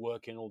to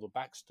work in all the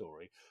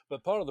backstory.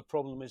 But part of the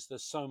problem is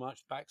there's so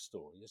much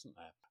backstory, isn't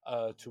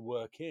there, to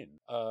work in.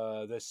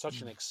 There's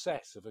such an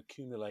excess of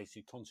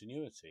accumulated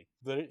continuity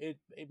that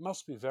it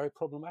must be very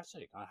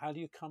problematic. How do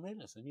you come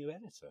in as a new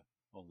editor?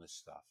 on this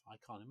stuff. I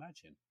can't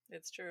imagine.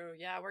 It's true.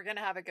 Yeah, we're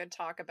gonna have a good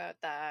talk about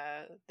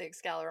the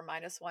Excalibur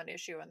 -1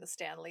 issue and the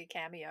Stan Lee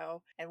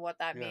cameo and what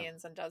that Yeah.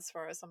 means and does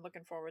for us. I'm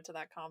looking forward to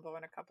that combo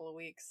in a couple of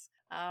weeks.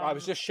 I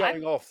was just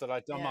showing off that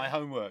I'd done my yeah.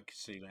 homework,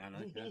 see,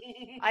 Lana. Yeah.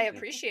 I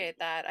appreciate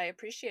that. I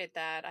appreciate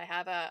that. I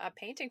have a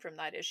painting from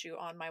that issue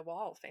on my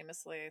wall,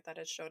 famously, that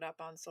has showed up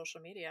on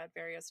social media at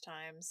various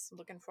times.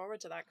 Looking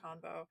forward to that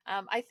convo.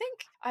 I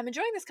think I'm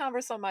enjoying this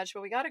convo so much,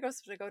 but we got to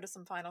go to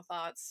some final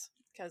thoughts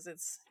because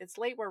it's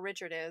late where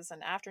Richard is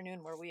and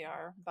afternoon where we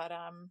are. But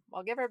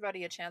I'll give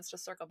everybody a chance to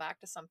circle back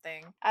to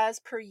something as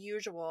per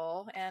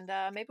usual, and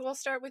maybe we'll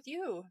start with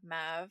you,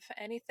 Mav.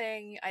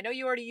 Anything? I know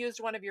you already used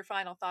one of your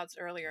final thoughts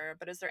earlier,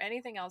 but is there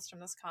anything else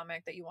from this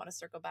comic that you want to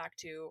circle back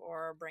to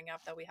or bring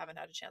up that we haven't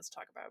had a chance to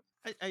talk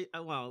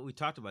about? Well, we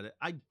talked about it.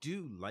 I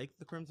do like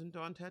the Crimson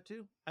Dawn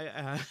tattoo.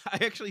 I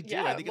actually do.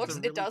 Yeah, I think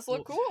it does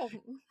look cool.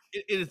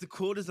 It is a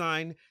cool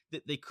design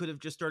that they could have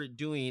just started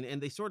doing,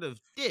 and they sort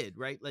of did,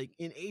 right? Like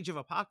in Age of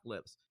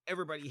Apocalypse,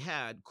 everybody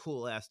had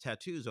cool ass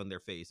tattoos on their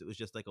face. It was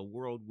just like a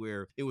world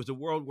where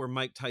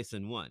Mike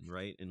Tyson won,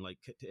 right? And like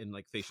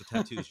facial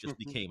tattoos just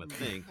became a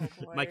thing.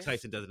 Oh, Mike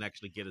Tyson doesn't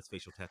actually get his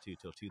facial tattoo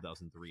till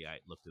 2003. I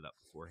looked it up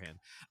beforehand.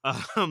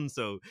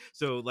 So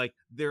like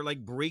they're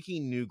like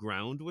breaking new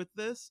ground with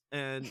this,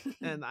 and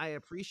I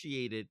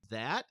appreciated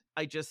that.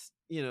 I just,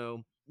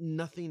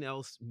 nothing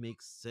else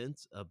makes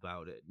sense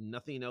about it.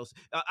 Nothing else.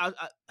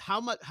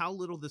 How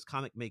little this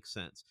comic makes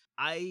sense.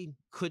 I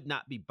could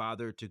not be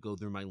bothered to go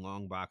through my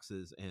long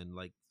boxes and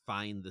like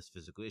find this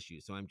physical issue,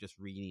 so I'm just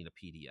reading a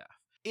PDF.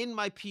 In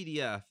my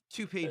PDF,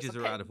 2 pages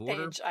are out of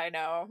order. I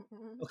know.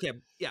 Okay,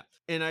 yeah,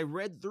 and I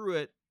read through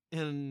it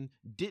and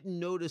didn't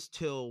notice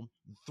till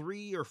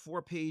 3 or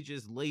 4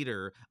 pages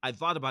later. I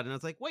thought about it and I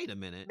was like, wait a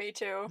minute. Me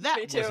too. That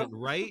Me too. wasn't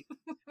right.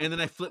 And then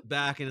I flipped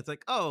back and it's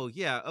like, oh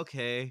yeah,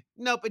 okay.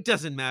 Nope, it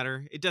doesn't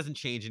matter. It doesn't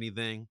change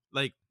anything.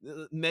 Like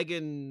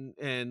Megan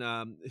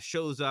and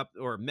shows up,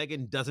 or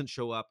Megan doesn't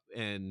show up,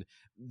 and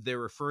they're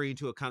referring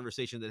to a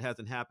conversation that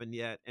hasn't happened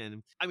yet.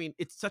 And I mean,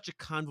 it's such a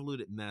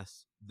convoluted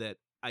mess that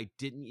I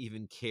didn't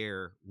even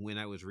care when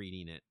I was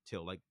reading it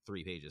till like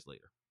 3 pages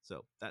later.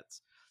 So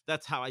that's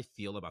how I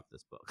feel about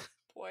this book.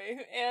 Boy,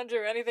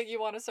 Andrew, anything you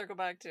want to circle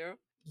back to?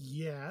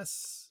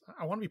 Yes,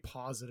 I want to be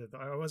positive.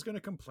 I was going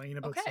to complain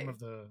about some of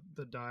the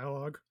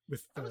dialogue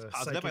with the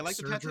psychic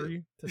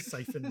surgery to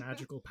siphon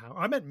magical power.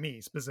 I meant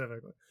me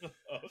specifically.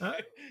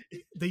 Okay.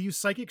 They use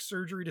psychic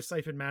surgery to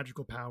siphon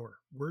magical power.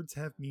 Words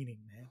have meaning,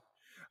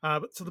 man.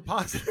 But so the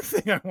positive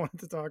thing I wanted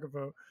to talk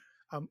about,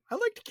 I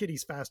liked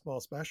Kitty's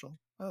fastball special.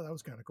 Oh, that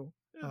was kind of cool.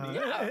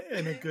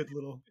 And a good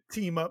little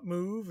team up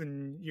move,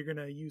 and you're going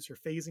to use her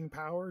phasing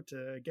power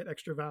to get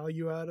extra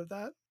value out of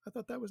that. I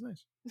thought that was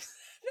nice.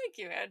 Thank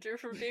you, Andrew,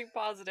 for being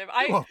positive.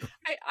 I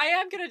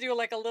am going to do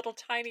like a little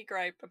tiny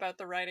gripe about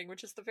the writing,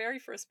 which is the very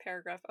first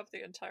paragraph of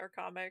the entire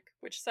comic,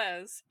 which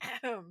says,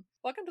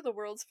 "Welcome to the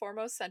world's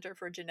foremost center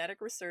for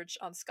genetic research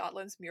on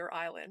Scotland's Muir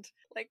Island."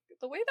 Like,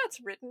 the way that's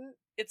written,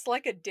 it's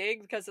like a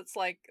dig, because it's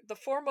like the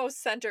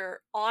foremost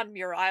center on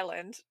Muir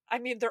Island. I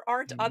mean, there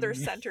aren't other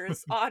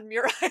centers on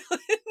Muir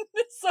Island.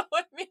 So,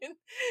 I mean,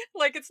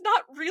 like, it's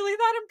not really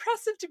that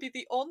impressive to be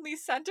the only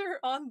center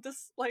on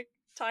this, like,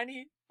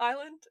 tiny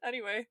island.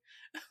 Anyway,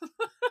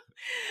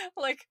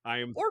 like, I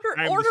am order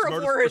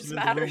of words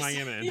matters. I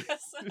am in.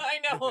 Yes,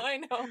 I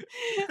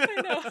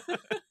know.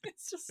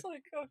 It's just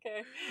like,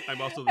 okay.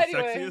 I'm also the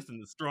sexiest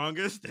and the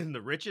strongest and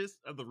the richest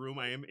of the room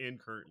I am in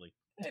currently.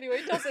 Anyway,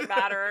 it doesn't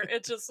matter.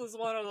 It just is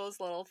one of those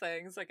little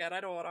things. Again, I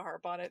don't want to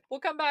harp on it.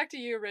 We'll come back to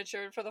you,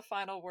 Richard, for the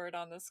final word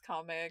on this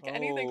comic.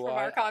 Anything from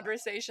our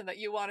conversation that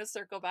you want to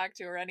circle back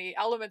to, or any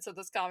elements of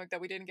this comic that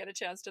we didn't get a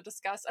chance to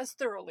discuss as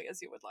thoroughly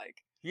as you would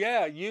like?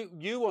 Yeah,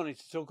 you wanted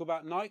to talk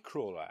about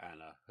Nightcrawler,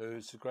 Anna,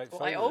 who's a great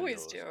favorite. I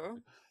always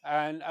do.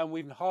 And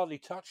we've hardly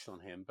touched on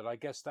him, but I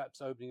guess that's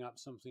opening up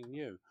something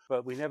new.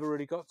 But we never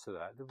really got to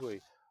that, did we?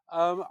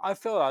 I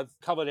feel I've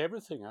covered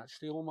everything,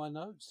 actually, all my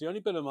notes. The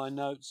only bit of my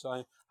notes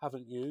I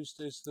haven't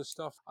used is the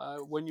stuff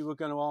when you were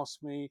going to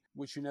ask me,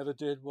 which you never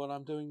did, what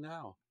I'm doing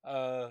now.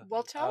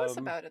 Well, tell us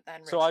about it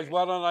then, Richard. So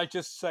why don't I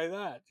just say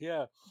that?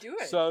 Yeah. Do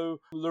it. So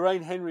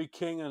Lorraine Henry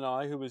King and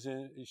I,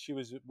 she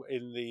was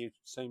in the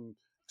same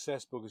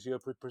Success book as you're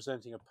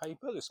presenting a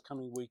paper this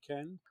coming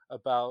weekend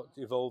about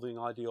evolving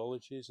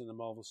ideologies in the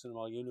Marvel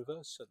Cinema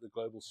Universe at the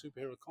Global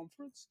Superhero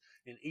Conference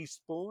in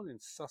Eastbourne in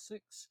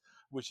Sussex,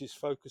 which is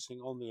focusing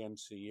on the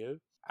MCU.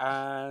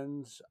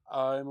 And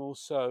I'm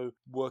also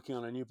working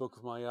on a new book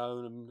of my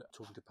own and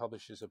talking to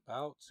publishers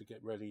about to get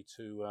ready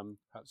to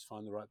perhaps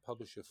find the right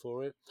publisher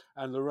for it.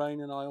 And Lorraine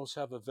and I also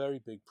have a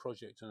very big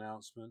project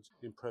announcement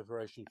in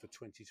preparation for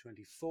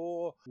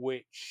 2024,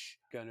 which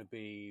is going to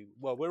be,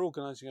 well, we're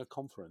organising a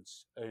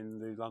conference in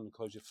the London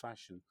College of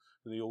Fashion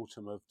in the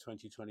autumn of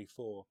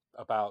 2024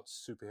 about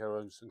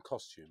superheroes and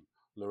costume.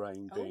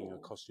 Lorraine being a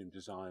costume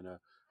designer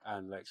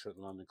and lecturer at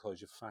the London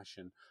College of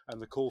Fashion.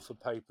 And the call for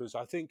papers,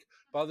 I think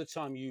by the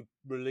time you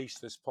release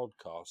this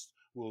podcast,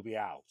 will be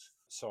out.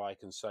 So I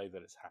can say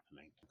that it's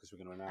happening because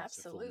we're going to announce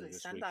it for you this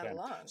weekend. Send that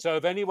along. So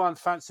if anyone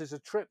fancies a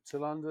trip to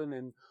London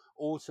in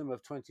autumn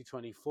of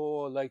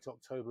 2024, late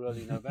October,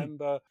 early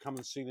November. Come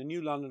and see the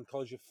new London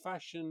College of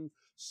Fashion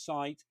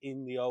site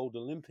in the old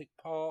Olympic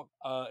Park.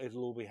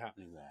 It'll all be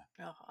happening there.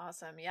 Oh,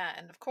 awesome. Yeah.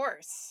 And of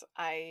course,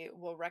 I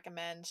will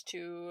recommend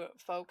to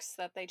folks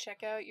that they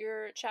check out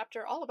your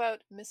chapter all about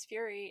Miss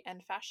Fury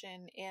and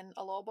fashion in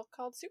a little book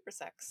called Super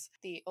Sex,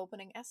 the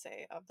opening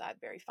essay of that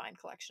very fine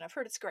collection. I've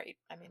heard it's great.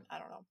 I mean, I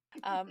don't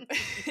know.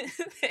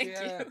 Thank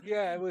you.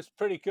 Yeah, it was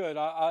pretty good.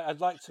 I'd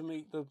like to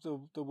meet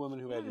the woman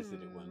who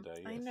edited it one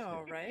day. I Yes,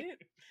 know, yeah. right?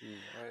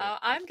 Yeah.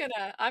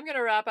 I'm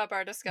gonna wrap up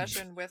our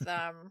discussion with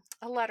a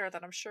letter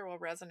that I'm sure will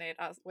resonate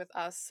with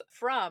us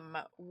from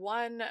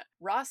one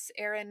Ross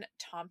Aaron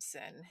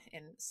Thompson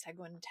in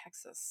Seguin,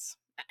 Texas.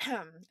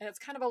 And it's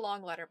kind of a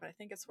long letter, but I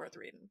think it's worth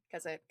reading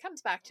because it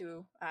comes back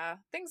to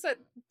things that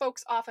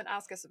folks often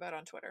ask us about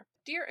on Twitter.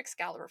 Dear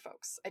Excalibur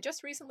folks, I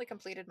just recently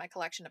completed my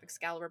collection of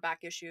Excalibur back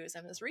issues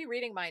and was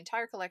rereading my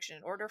entire collection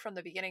in order from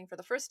the beginning for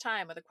the first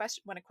time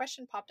when a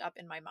question popped up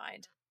in my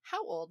mind.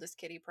 How old is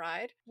Kitty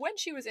Pryde? When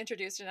she was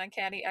introduced in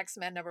Uncanny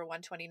X-Men number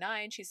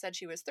 129, she said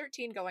she was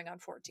 13 going on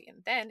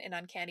 14. Then, in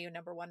Uncanny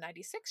number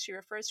 196, she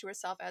refers to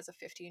herself as a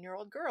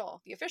 15-year-old girl.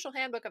 The official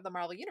handbook of the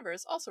Marvel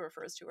Universe also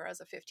refers to her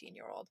as a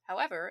 15-year-old.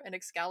 However, in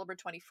Excalibur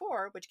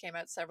 24, which came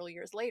out several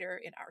years later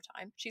in our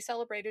time, she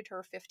celebrated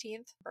her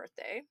 15th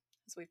birthday.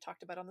 As we've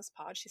talked about on this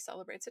pod, she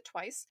celebrates it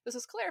twice. This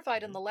was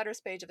clarified in the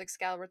letters page of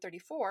Excalibur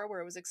 34, where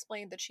it was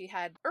explained that she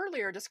had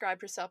earlier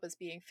described herself as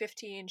being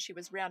 15. She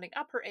was rounding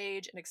up her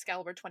age, and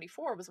Excalibur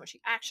 24 was when she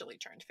actually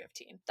turned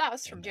 15.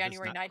 Thus, from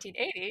January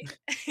 1980...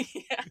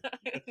 yeah,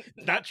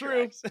 Not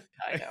true.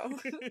 I know.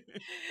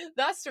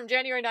 Thus, from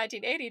January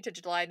 1980 to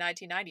July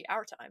 1990,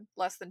 our time,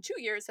 less than 2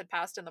 years had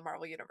passed in the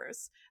Marvel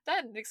Universe.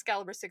 Then, in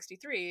Excalibur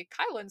 63,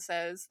 Kylan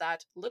says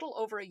that little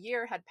over a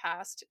year had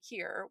passed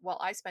here, while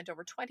I spent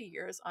over 20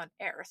 years on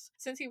Earth.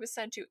 Since he was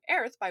sent to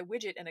Earth by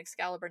Widget in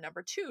Excalibur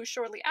number 2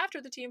 shortly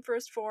after the team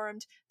first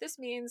formed, this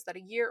means that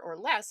a year or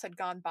less had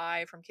gone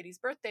by from Kitty's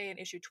birthday in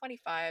issue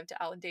 25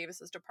 to Alan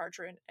Davis's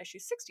departure in issue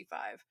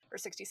 65, or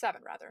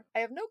 67 rather. I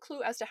have no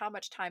clue as to how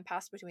much time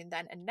passed between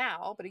then and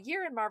now, but a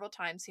year in Marvel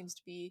time seems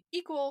to be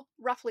equal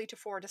roughly to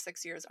 4 to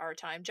 6 years our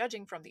time,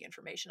 judging from the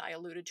information I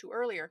alluded to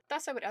earlier.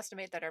 Thus, I would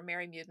estimate that our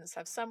Merry Mutants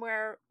have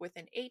somewhere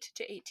within 8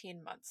 to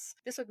 18 months.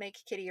 This would make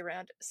Kitty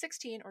around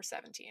 16 or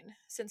 17.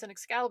 Since in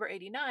Excalibur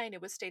 89,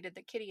 it was stated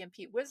that Kitty and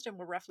Pete Wisdom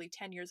were roughly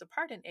 10 years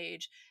apart in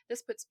age,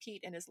 this puts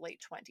Pete in his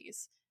late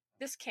 20s.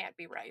 This can't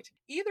be right.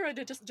 Either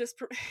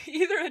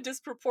a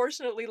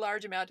disproportionately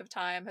large amount of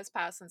time has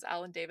passed since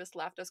Alan Davis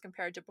left as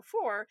compared to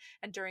before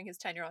and during his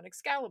tenure on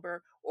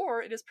Excalibur,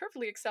 or it is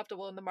perfectly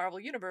acceptable in the Marvel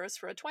Universe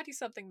for a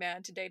 20-something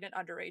man to date an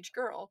underage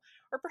girl.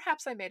 Or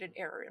perhaps I made an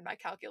error in my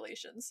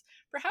calculations.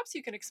 Perhaps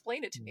you can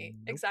explain it to me.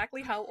 Nope.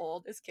 Exactly how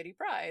old is Kitty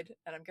Pryde?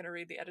 And I'm going to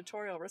read the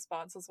editorial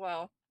response as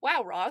well.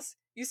 Wow, Ross,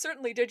 you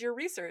certainly did your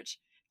research.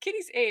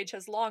 Kitty's age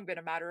has long been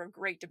a matter of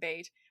great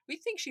debate. We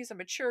think she's a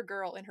mature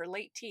girl in her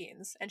late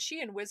teens, and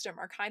she and Wisdom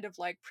are kind of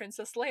like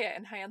Princess Leia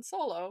and Han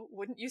Solo,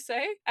 wouldn't you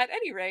say? At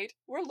any rate,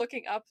 we're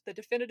looking up the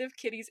definitive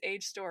Kitty's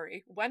age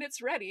story. When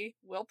it's ready,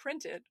 we'll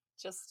print it.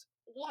 Just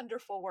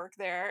wonderful work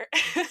there.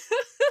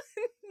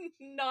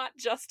 Not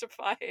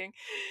justifying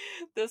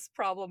this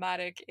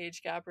problematic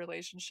age gap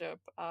relationship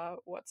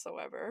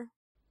whatsoever.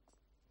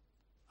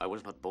 I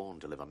was not born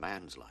to live a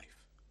man's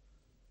life,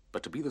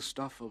 but to be the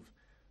stuff of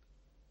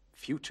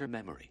future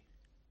memory.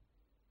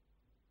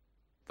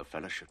 The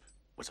fellowship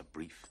was a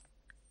brief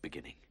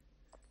beginning,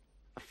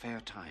 a fair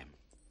time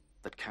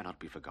that cannot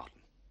be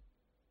forgotten.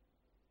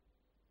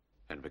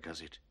 And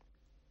because it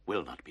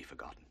will not be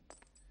forgotten,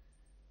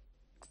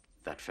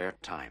 that fair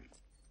time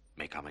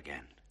may come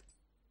again.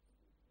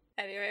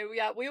 Anyway,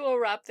 we will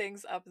wrap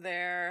things up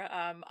there.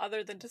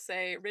 Other than to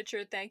say,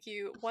 Richard, thank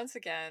you once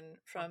again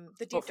from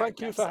the deep. Well, thank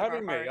you for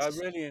having me.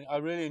 I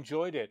really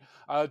enjoyed it.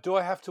 Do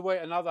I have to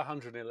wait another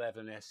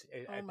 111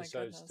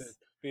 episodes to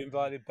be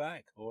invited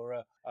back,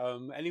 or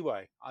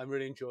anyway, I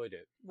really enjoyed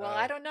it. Well,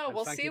 I don't know.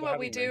 We'll see what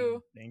we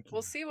do.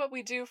 We'll see what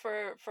we do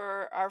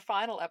for our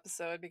final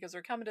episode, because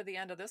we're coming to the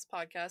end of this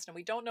podcast and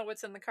we don't know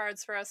what's in the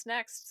cards for us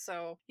next.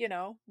 So,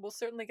 we'll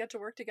certainly get to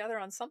work together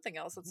on something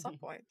else at some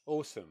point.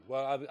 Awesome.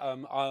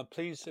 Well,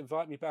 please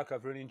invite me back.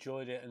 I've really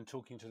enjoyed it, and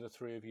talking to the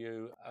three of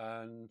you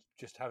and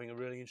just having a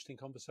really interesting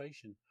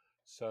conversation.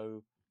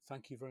 So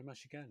thank you very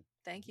much again.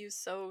 Thank you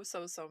so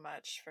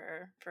much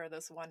for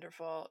this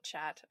wonderful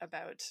chat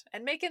about,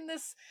 and making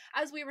this,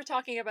 as we were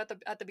talking about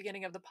at the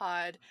beginning of the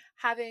pod,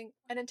 having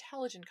an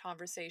intelligent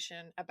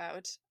conversation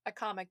about a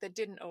comic that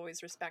didn't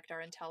always respect our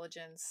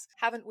intelligence.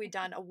 Haven't we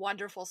done a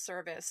wonderful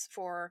service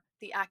for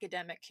the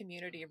academic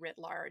community writ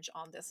large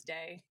on this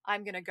day?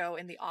 I'm going to go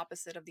in the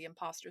opposite of the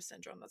imposter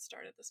syndrome that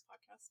started this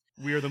podcast.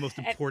 We are the most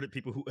important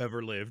people who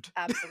ever lived.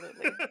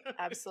 Absolutely.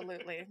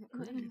 Absolutely.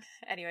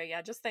 Anyway,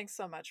 yeah, just thanks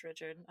so much,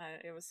 Richard.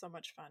 It was so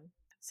much fun.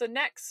 So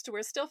next,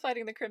 we're still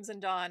fighting the Crimson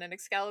Dawn in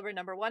Excalibur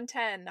number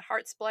 110,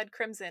 Heart's Blood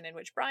Crimson, in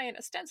which Brian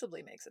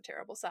ostensibly makes a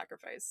terrible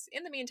sacrifice.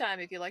 In the meantime,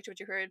 if you liked what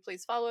you heard,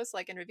 please follow us,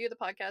 like and review the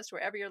podcast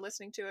wherever you're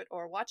listening to it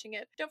or watching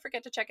it. Don't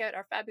forget to check out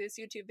our fabulous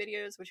YouTube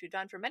videos, which we've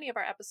done for many of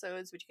our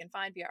episodes, which you can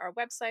find via our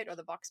website or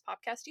the Vox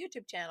Popcast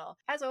YouTube channel.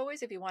 As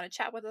always, if you want to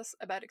chat with us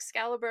about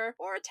Excalibur,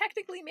 or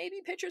technically maybe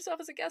pitch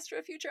yourself as a guest for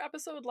a future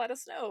episode, let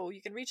us know.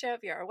 You can reach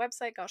out via our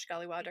website,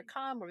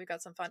 goshgollywow.com, where we've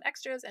got some fun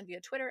extras, and via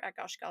Twitter at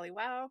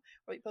goshgollywow,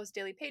 where we post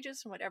daily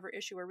pages from whatever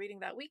issue we're reading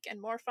that week,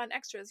 and more fun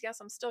extras. Yes,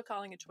 I'm still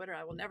calling it Twitter.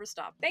 I will never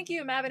stop. Thank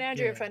you, Mav and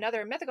Andrew, for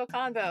another mythical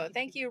convo.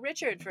 Thank you,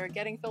 Richard, for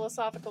getting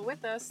philosophical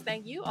with us.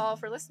 Thank you all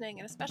for listening,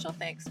 and a special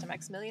thanks to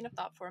Maximilian of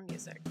Thoughtform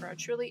Music for our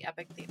truly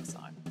epic theme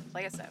song.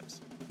 Play us out.